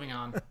 Anyway, moving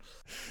on.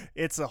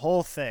 It's a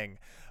whole thing.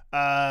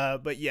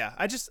 But yeah,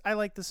 I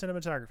like the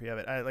cinematography of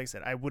it. Like I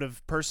said, I would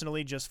have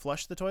personally just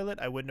flushed the toilet.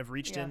 I wouldn't have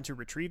reached in to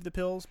retrieve the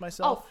pills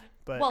myself.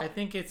 But I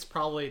think it's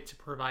probably to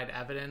provide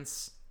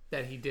evidence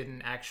that he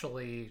didn't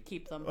actually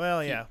keep them.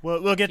 Well, yeah,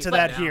 we'll get to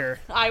that here.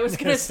 I was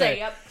gonna say,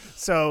 yep.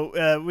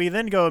 So we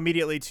then go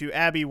immediately to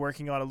Abby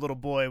working on a little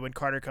boy when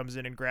Carter comes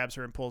in and grabs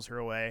her and pulls her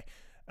away.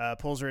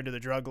 Pulls her into the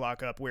drug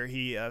lockup where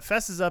he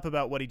fesses up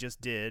about what he just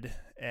did,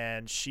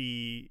 and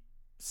she's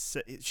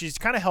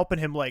kind of helping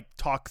him like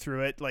talk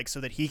through it, like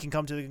so that he can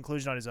come to the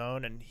conclusion on his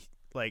own. And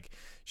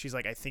she's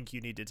like, I think you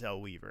need to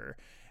tell Weaver,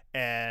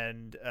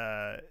 and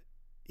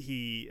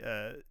he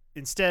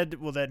instead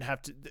will then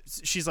have to.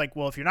 She's like,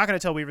 well, if you're not going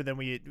to tell Weaver, then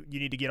you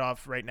need to get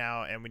off right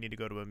now, and we need to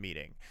go to a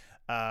meeting.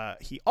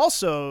 He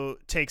also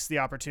takes the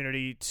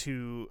opportunity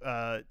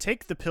to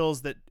take the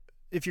pills that,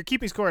 if you're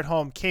keeping score at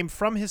home, came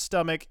from his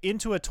stomach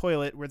into a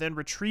toilet, were then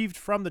retrieved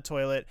from the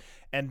toilet,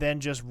 and then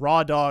just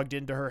raw dogged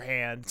into her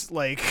hands,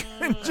 like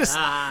just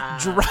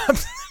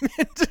dropped them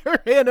into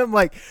her hand. I'm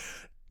like,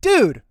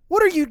 dude,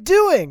 what are you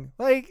doing?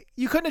 Like,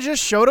 you couldn't have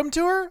just showed them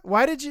to her?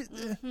 Why did you?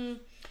 Mm-hmm.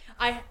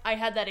 I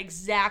had that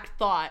exact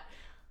thought.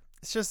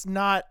 It's just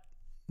not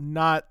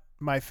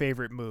my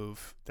favorite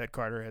move that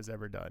Carter has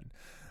ever done.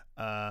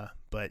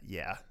 But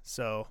yeah,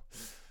 so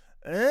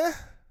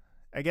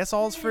I guess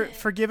all's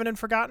forgiven and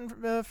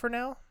forgotten for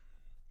now.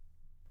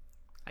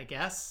 I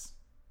guess.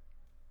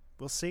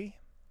 We'll see.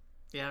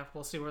 Yeah,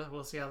 we'll see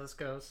how this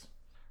goes.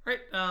 All right,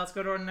 let's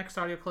go to our next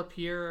audio clip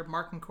here.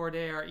 Mark and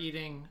Corday are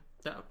eating.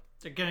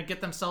 They're gonna get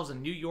themselves a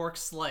New York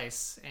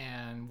slice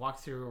and walk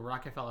through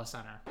Rockefeller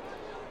Center.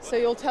 So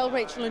you'll tell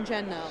Rachel and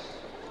Jen now?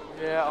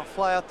 Yeah, I'll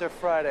fly out there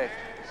Friday.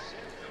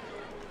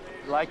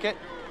 You like it?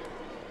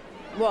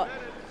 What?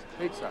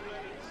 Pizza.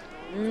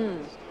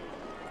 Mmm.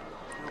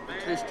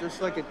 It tastes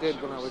just like it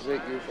did when I was 8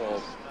 years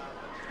old.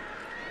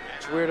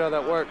 It's weird how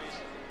that works.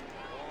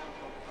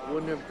 I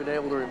wouldn't have been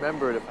able to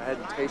remember it if I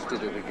hadn't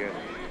tasted it again.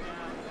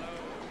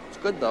 It's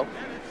good, though.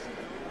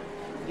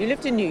 You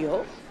lived in New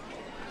York?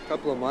 A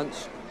couple of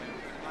months.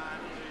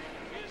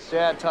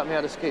 Dad taught me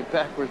how to skate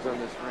backwards on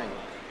this rink.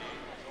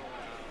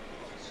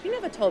 You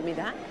never told me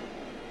that.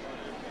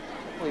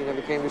 Well, you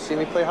never came to see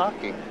me play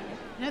hockey.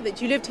 No,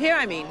 that you lived here,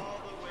 I mean.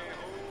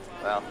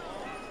 Well,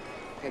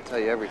 I can't tell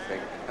you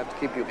everything. I have to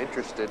keep you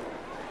interested.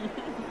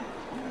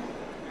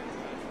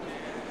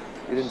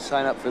 You didn't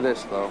sign up for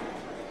this, though.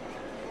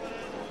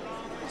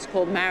 It's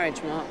called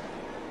marriage, Mark.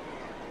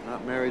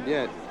 Not married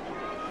yet.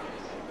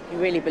 You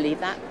really believe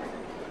that?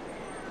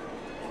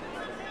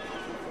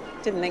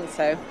 Didn't think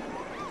so.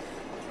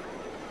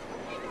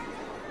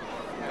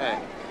 Hey,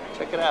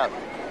 check it out.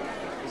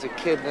 There's a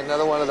kid in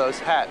another one of those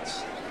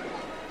hats.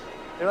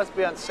 They must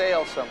be on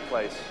sale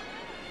someplace.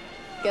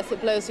 Guess it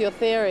blows your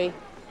theory.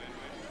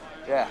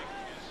 Yeah.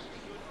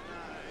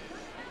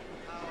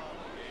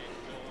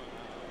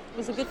 It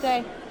was a good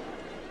day.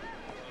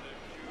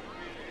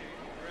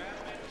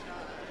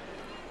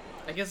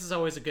 I guess it's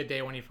always a good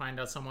day when you find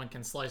out someone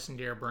can slice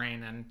into your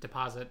brain and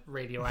deposit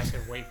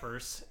radioactive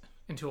wafers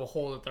into a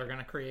hole that they're going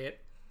to create.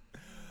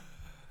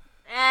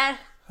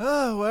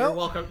 Oh,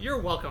 well. You're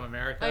welcome,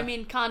 America. I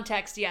mean,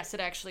 context, yes, it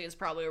actually is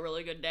probably a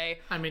really good day.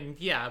 I mean,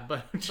 yeah,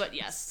 but... But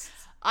yes.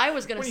 I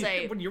was going to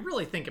say... When you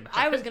really think about it.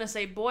 I was going to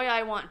say, boy,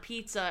 I want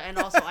pizza, and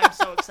also I'm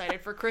so excited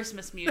for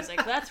Christmas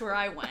music. That's where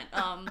I went.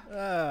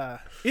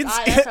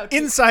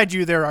 Inside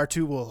you, there are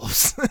two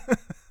wolves.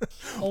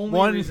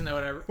 Reason I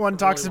would ever... One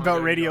talks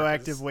about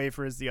radioactive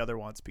wafers, the other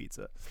wants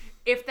pizza.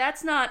 If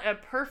that's not a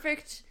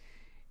perfect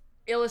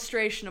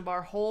illustration of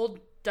our whole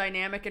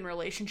dynamic and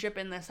relationship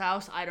in this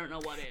house, I don't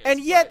know what is. And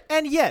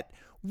yet,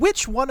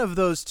 which one of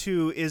those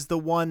two is the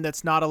one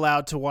that's not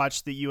allowed to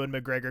watch the Ewan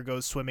McGregor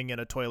goes swimming in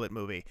a toilet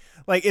movie?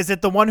 Like, is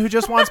it the one who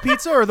just wants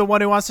pizza or the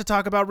one who wants to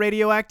talk about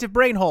radioactive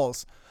brain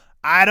holes?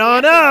 I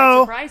don't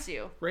know. Surprise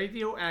you.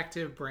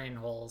 Radioactive brain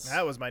holes.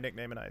 That was my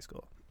nickname in high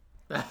school.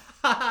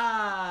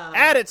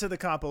 Add it to the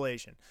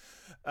compilation.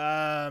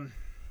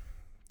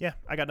 Yeah,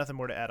 I got nothing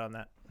more to add on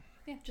that.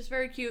 Yeah, just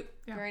very cute,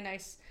 very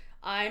nice.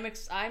 I'm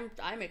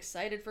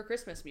excited for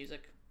Christmas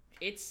music.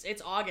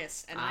 It's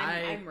August, and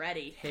I'm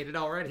ready. Hate it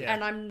already.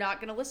 And I'm not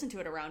going to listen to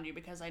it around you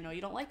because I know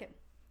you don't like it.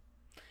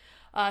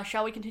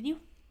 Shall we continue?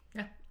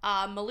 Yeah.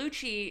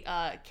 Malucci,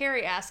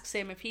 Carrie asks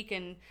him if he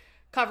can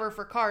cover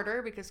for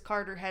Carter because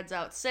Carter heads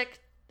out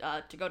sick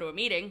to go to a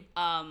meeting.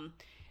 And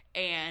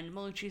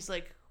Malucci's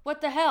like,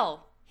 what the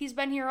hell? He's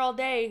been here all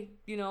day,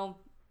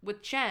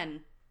 with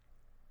Chen.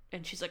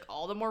 And she's like,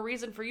 all the more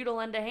reason for you to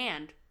lend a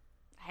hand.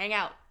 Hang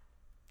out.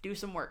 Do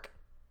some work.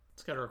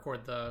 It's got to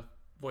record the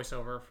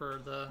voiceover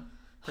for the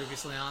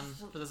previously on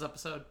for this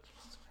episode.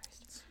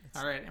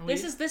 All right. And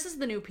this is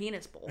the new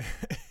penis bowl.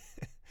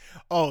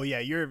 Oh yeah,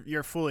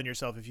 you're fooling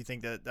yourself if you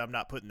think that I'm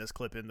not putting this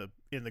clip in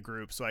the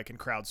group so I can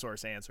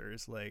crowdsource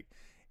answers. Like,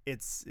 it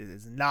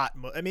is not.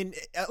 I mean,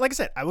 like I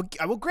said, I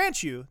will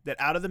grant you that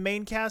out of the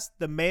main cast,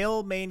 the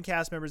male main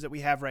cast members that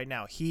we have right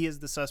now, he is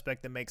the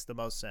suspect that makes the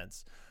most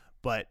sense.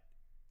 But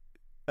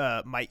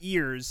my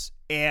ears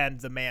and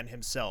the man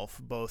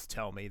himself both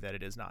tell me that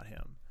it is not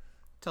him.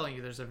 Telling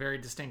you, there's a very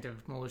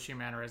distinctive Malucci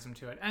mannerism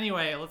to it.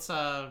 Anyway, let's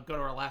go to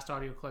our last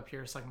audio clip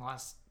here, second to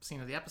last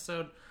scene of the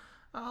episode.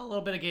 A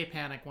little bit of gay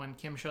panic when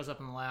Kim shows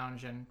up in the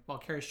lounge, and while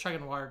Carrie's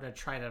chugging water to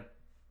try to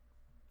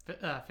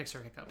fix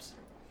her hiccups.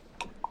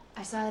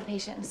 I saw the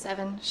patient in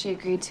 7. She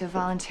agreed to a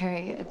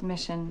voluntary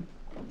admission.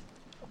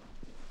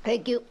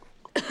 Thank you.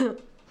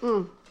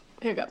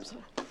 Hiccups.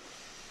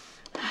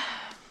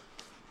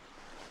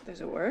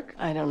 Does it work?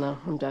 I don't know.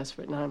 I'm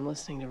desperate now. I'm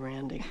listening to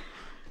Randy.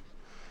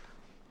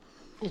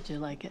 Did you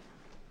like it?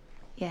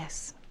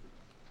 Yes.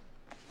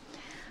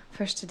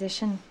 First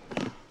edition.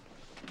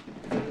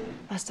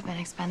 Must have been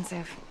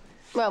expensive.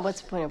 Well,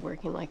 what's the point of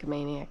working like a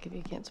maniac if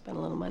you can't spend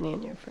a little money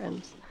on your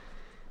friends?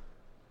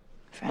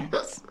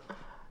 Friends.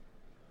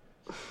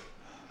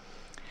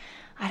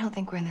 I don't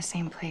think we're in the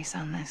same place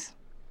on this.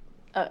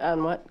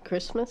 On what?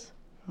 Christmas?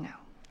 No,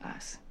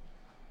 us.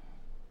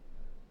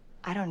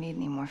 I don't need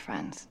any more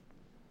friends.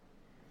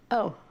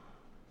 Oh.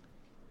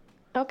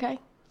 Okay.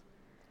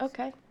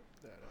 Okay.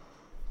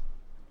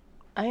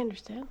 I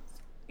understand.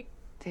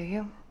 Do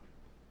you?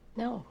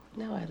 No,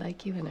 I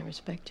like you and I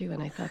respect you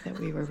and I thought that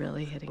we were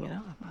really hitting it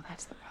off. Well,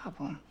 that's the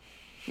problem.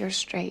 You're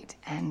straight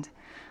and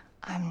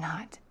I'm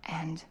not,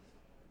 and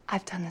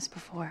I've done this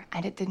before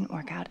and it didn't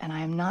work out and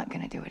I am not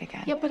going to do it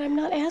again. Yeah, but I'm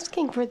not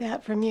asking for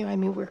that from you. I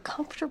mean, we're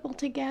comfortable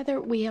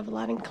together, we have a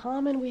lot in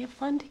common, we have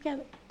fun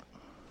together.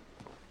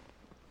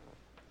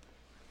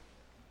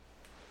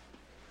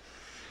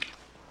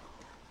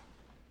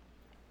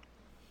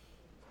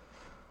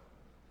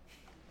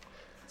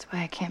 That's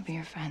why I can't be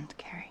your friend,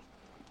 Carrie.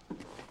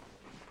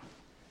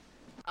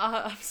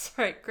 I'm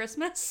sorry,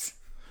 Christmas?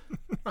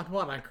 On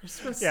what, on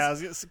Christmas? Yeah, I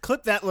was gonna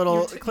clip that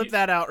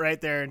that out right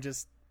there and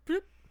just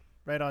boop,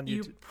 right on YouTube.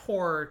 You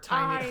poor,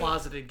 tiny,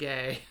 closeted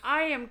gay.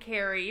 I am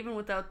Carrie, even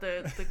without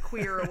the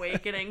queer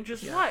awakening.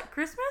 Just what?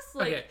 Christmas?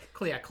 Okay,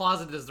 yeah,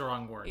 closeted is the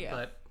wrong word, Yeah.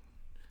 but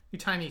you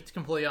tiny,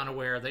 completely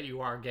unaware that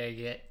you are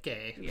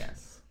gay.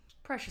 Yes.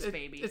 Precious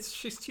baby.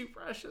 She's too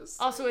precious.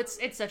 Also, it's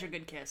such a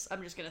good kiss.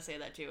 I'm just going to say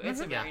that, too. It's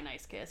a very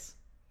nice kiss.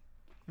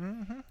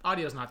 Mm-hmm.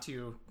 Audio's not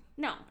too...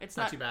 No, it's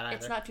not too bad either.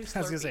 It's not too slurpy. I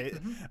was gonna say,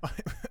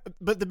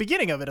 but the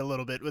beginning of it a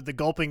little bit with the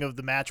gulping of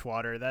the match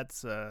water,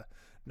 that's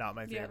not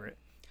my favorite.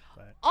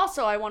 But.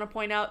 Also, I want to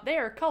point out they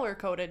are color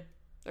coded.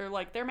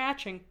 They're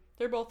matching.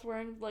 They're both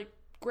wearing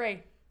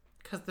gray.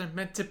 Because they're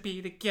meant to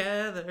be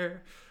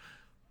together.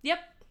 Yep.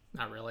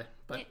 Not really,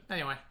 but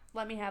anyway.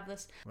 Let me have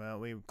this. Well,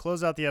 we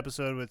close out the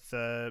episode with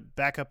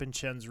back up in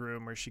Chen's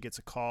room where she gets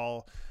a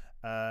call,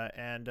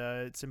 and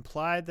it's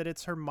implied that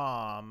it's her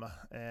mom,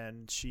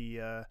 and she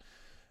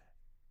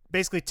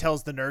basically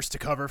tells the nurse to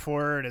cover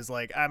for her and is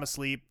like, I'm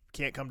asleep,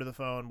 can't come to the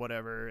phone,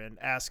 whatever, and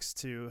asks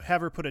to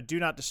have her put a do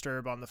not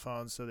disturb on the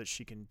phone so that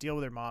she can deal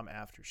with her mom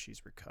after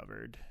she's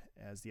recovered,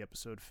 as the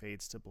episode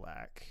fades to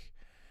black.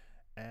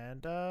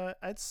 And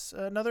it's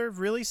another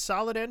really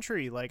solid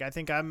entry. I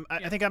think I'm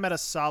at a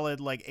solid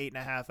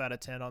 8.5 out of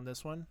 10 on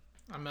this one.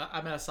 I'm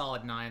at a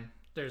solid 9.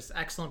 There's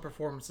excellent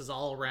performances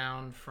all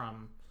around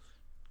from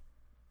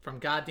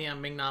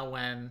goddamn Ming-Na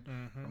Wen,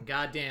 from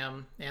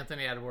goddamn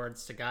Anthony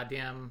Edwards to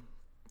goddamn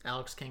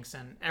Alex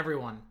Kingston.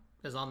 Everyone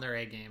is on their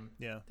A game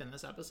in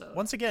this episode.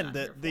 Once again,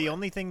 the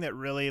only thing that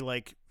really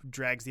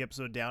drags the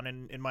episode down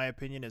in my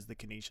opinion is the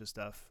Kenesha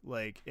stuff.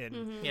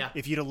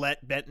 If you'd have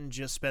let Benton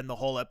just spend the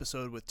whole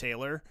episode with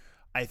Taylor,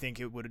 I think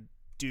it would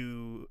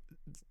do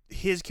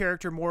his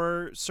character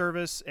more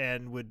service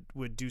and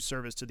would do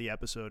service to the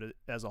episode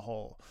as a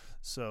whole.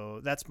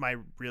 So that's my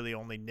really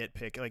only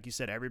nitpick. Like you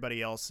said,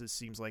 everybody else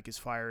seems like is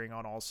firing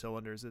on all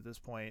cylinders at this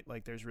point.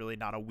 There's really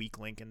not a weak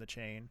link in the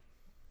chain.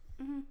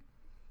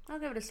 I'll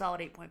give it a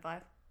solid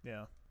 8.5.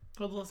 Yeah.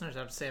 What do the listeners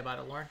have to say about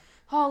it, Lauren?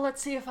 Oh,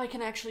 let's see if I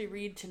can actually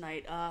read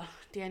tonight.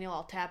 Daniel,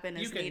 I'll tap in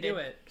as needed. You can do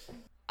it.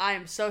 I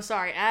am so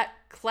sorry. At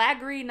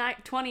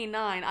Claggery29,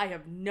 I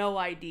have no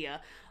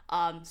idea.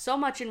 So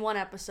much in one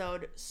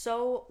episode.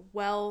 So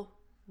well...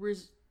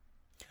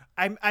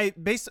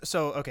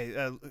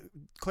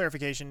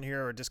 Clarification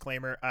here or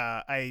disclaimer.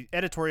 I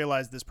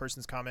editorialized this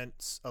person's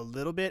comments a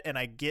little bit, and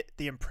I get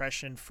the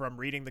impression from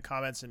reading the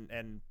comments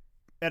and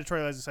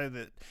editorialized decided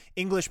that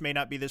English may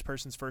not be this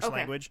person's first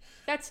language.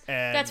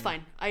 That's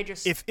fine. I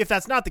just if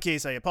that's not the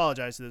case, I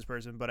apologize to this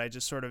person, but I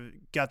just sort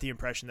of got the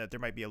impression that there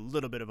might be a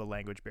little bit of a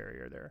language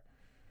barrier there.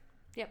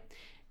 Yep.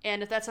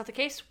 And if that's not the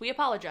case, we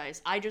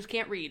apologize. I just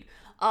can't read.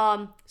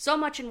 So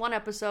much in one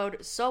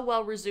episode, so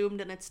well resumed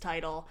in its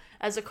title.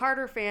 As a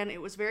Carter fan,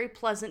 it was very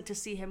pleasant to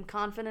see him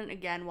confident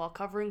again while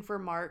covering for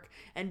Mark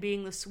and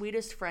being the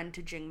sweetest friend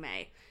to Jing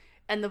Mei.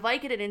 And the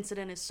Vicodin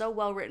incident is so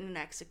well written and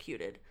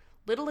executed.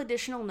 Little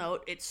additional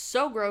note, it's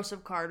so gross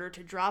of Carter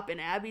to drop in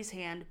Abby's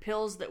hand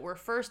pills that were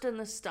first in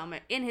his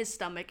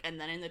stomach and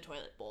then in the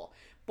toilet bowl.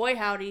 Boy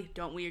howdy,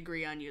 don't we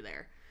agree on you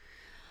there.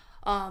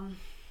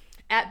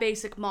 At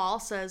Basic Mall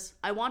says,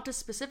 I want to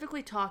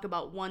specifically talk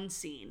about one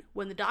scene,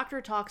 when the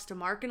doctor talks to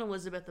Mark and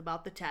Elizabeth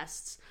about the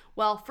tests.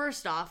 Well,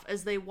 first off,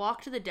 as they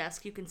walk to the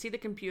desk, you can see the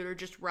computer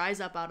just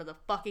rise up out of the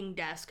fucking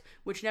desk,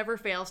 which never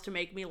fails to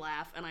make me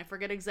laugh, and I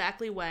forget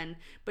exactly when,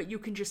 but you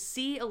can just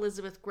see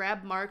Elizabeth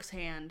grab Mark's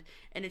hand,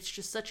 and it's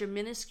just such a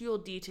minuscule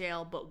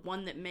detail, but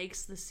one that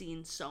makes the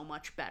scene so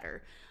much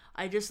better.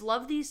 I just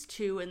love these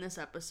two in this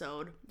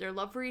episode. Their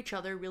love for each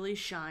other really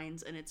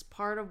shines, and it's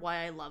part of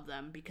why I love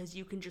them, because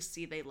you can just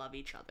see they love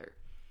each other.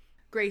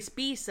 Grace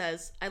B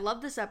says, I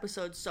love this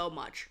episode so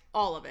much,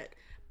 all of it,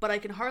 but I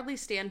can hardly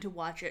stand to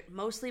watch it,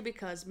 mostly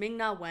because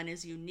Ming-Na Wen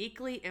is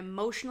uniquely,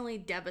 emotionally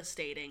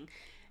devastating,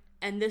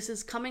 and this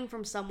is coming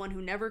from someone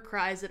who never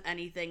cries at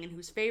anything and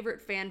whose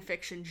favorite fan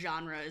fiction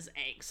genre is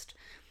angst.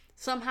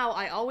 Somehow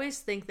I always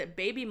think that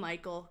Baby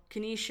Michael,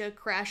 Kenesha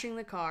crashing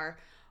the car,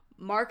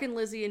 Mark and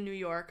Lizzie in New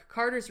York,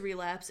 Carter's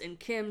relapse, and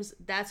Kim's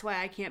That's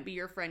Why I Can't Be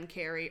Your Friend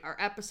Carrie are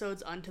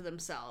episodes unto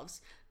themselves.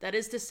 That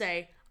is to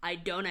say, I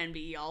don't envy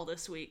y'all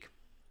this week.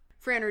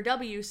 Franner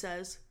W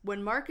says,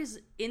 when Mark is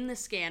in the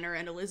scanner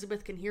and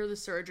Elizabeth can hear the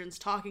surgeons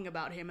talking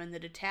about him in the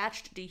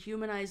detached,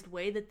 dehumanized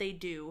way that they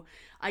do,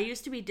 I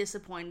used to be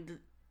disappointed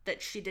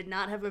that she did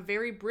not have a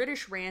very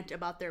British rant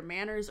about their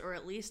manners or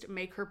at least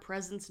make her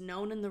presence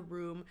known in the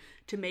room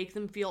to make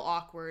them feel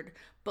awkward.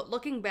 But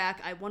looking back,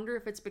 I wonder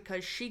if it's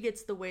because she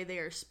gets the way they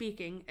are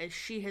speaking, as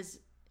she has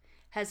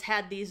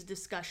had these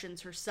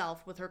discussions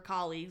herself with her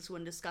colleagues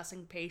when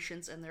discussing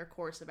patients and their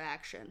course of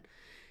action.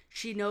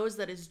 She knows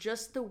that is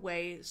just the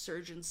way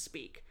surgeons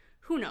speak.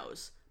 Who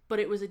knows? But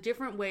it was a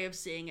different way of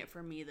seeing it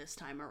for me this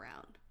time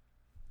around.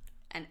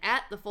 And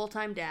at the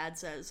full-time dad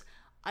says,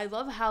 I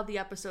love how the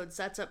episode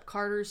sets up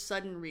Carter's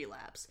sudden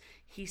relapse.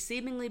 He's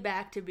seemingly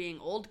back to being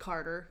old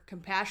Carter,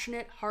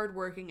 compassionate,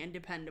 hardworking, and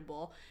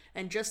dependable,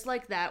 and just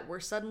like that, we're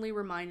suddenly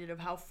reminded of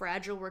how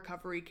fragile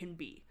recovery can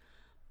be.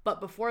 But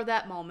before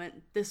that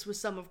moment, this was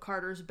some of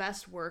Carter's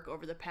best work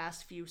over the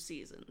past few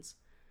seasons.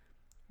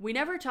 We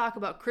never talk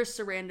about Chris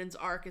Sarandon's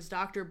arc as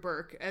Dr.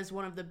 Burke as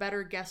one of the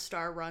better guest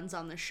star runs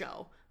on the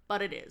show,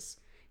 but it is.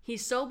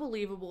 He's so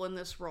believable in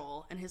this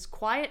role, and his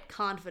quiet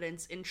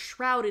confidence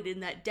enshrouded in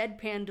that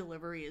deadpan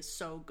delivery is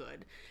so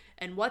good.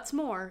 And what's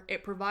more,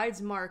 it provides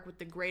Mark with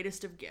the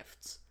greatest of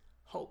gifts: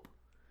 hope.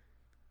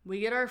 We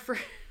get our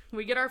first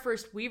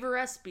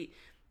Weaverspy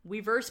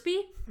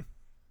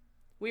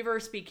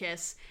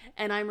kiss,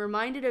 and I'm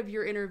reminded of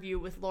your interview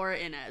with Laura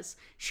Inez.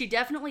 She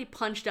definitely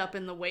punched up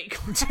in the weight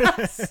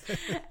class,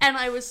 and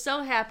I was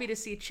so happy to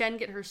see Chen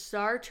get her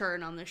star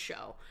turn on the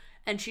show.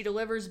 And she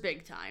delivers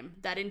big time.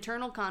 That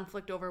internal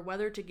conflict over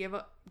whether to give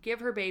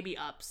her baby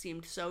up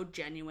seemed so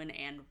genuine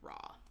and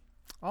raw.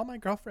 All my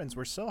girlfriends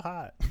were so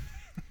hot.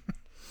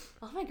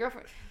 All my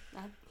girlfriend.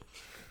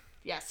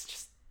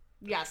 Yes,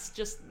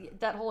 just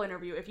that whole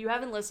interview. If you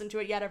haven't listened to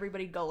it yet,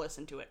 everybody go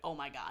listen to it. Oh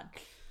my god.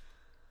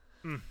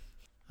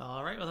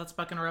 All right, well, that's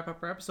about going to wrap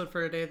up our episode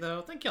for today,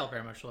 though. Thank you all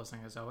very much for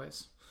listening, as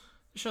always.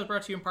 The show is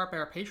brought to you in part by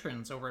our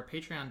patrons over at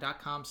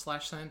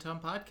patreon.com/San Antonio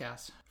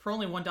Podcast. For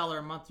only $1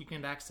 a month, you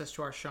can get access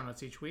to our show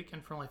notes each week,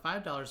 and for only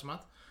 $5 a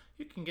month,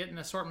 you can get an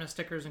assortment of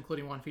stickers,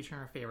 including one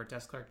featuring our favorite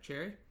desk clerk,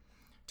 Jerry,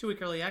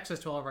 2-week early access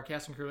to all of our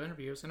cast and crew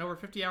interviews, and over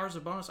 50 hours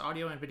of bonus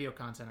audio and video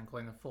content,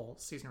 including the full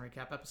season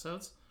recap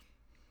episodes,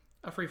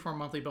 a free-form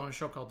monthly bonus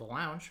show called The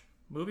Lounge,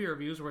 movie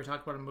reviews where we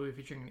talk about a movie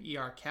featuring an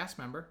ER cast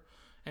member,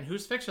 and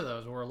Whose Fix Are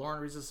Those, where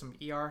Lauren reads us some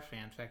ER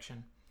fan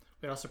fiction.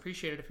 We'd also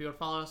appreciate it if you would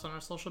follow us on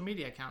our social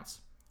media accounts.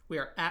 We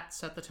are at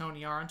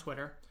SetTheToneER on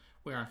Twitter.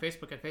 We are on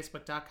Facebook at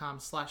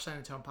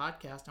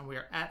facebook.com/SetTheTonePodcast, and we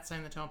are at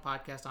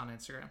SetTheTonePodcast on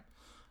Instagram.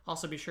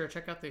 Also, be sure to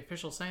check out the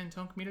official San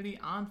Antonio community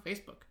on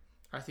Facebook.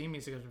 Our theme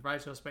music is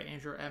provided to us by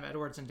Andrew M.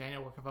 Edwards. And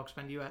Daniel, where can folks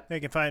find you at? They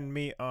can find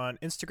me on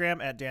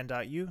Instagram at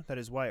dan.u, that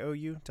is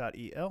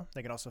YOU.EL.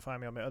 They can also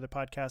find me on my other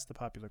podcast, The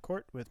Popular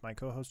Court, with my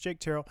co-host Jake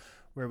Terrell,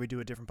 where we do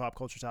a different pop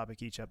culture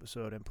topic each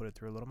episode and put it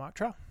through a little mock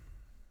trial.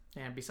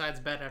 And besides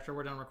bed, after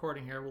we're done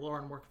recording here,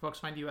 Lauren, where can folks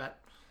find you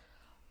at?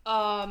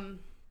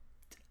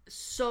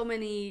 So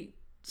many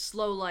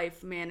slow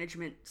life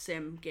management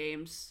sim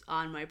games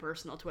on my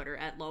personal Twitter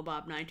at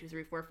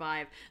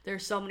lowbob92345.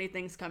 There's so many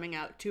things coming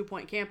out. 2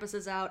 Point Campus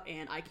is out,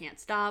 and I Can't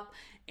Stop,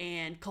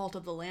 and Cult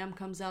of the Lamb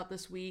comes out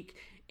this week,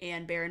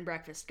 and Bear and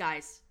Breakfast.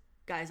 Guys,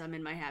 I'm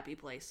in my happy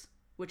place,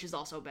 which is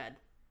also bed.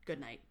 Good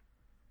night.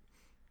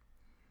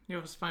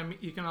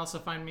 You can also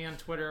find me on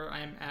Twitter. I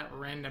am at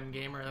Random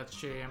Gamer. That's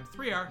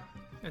JM3R.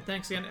 And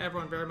thanks again to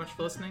everyone very much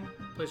for listening.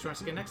 Please join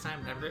us again next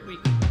time. Have a great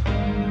week.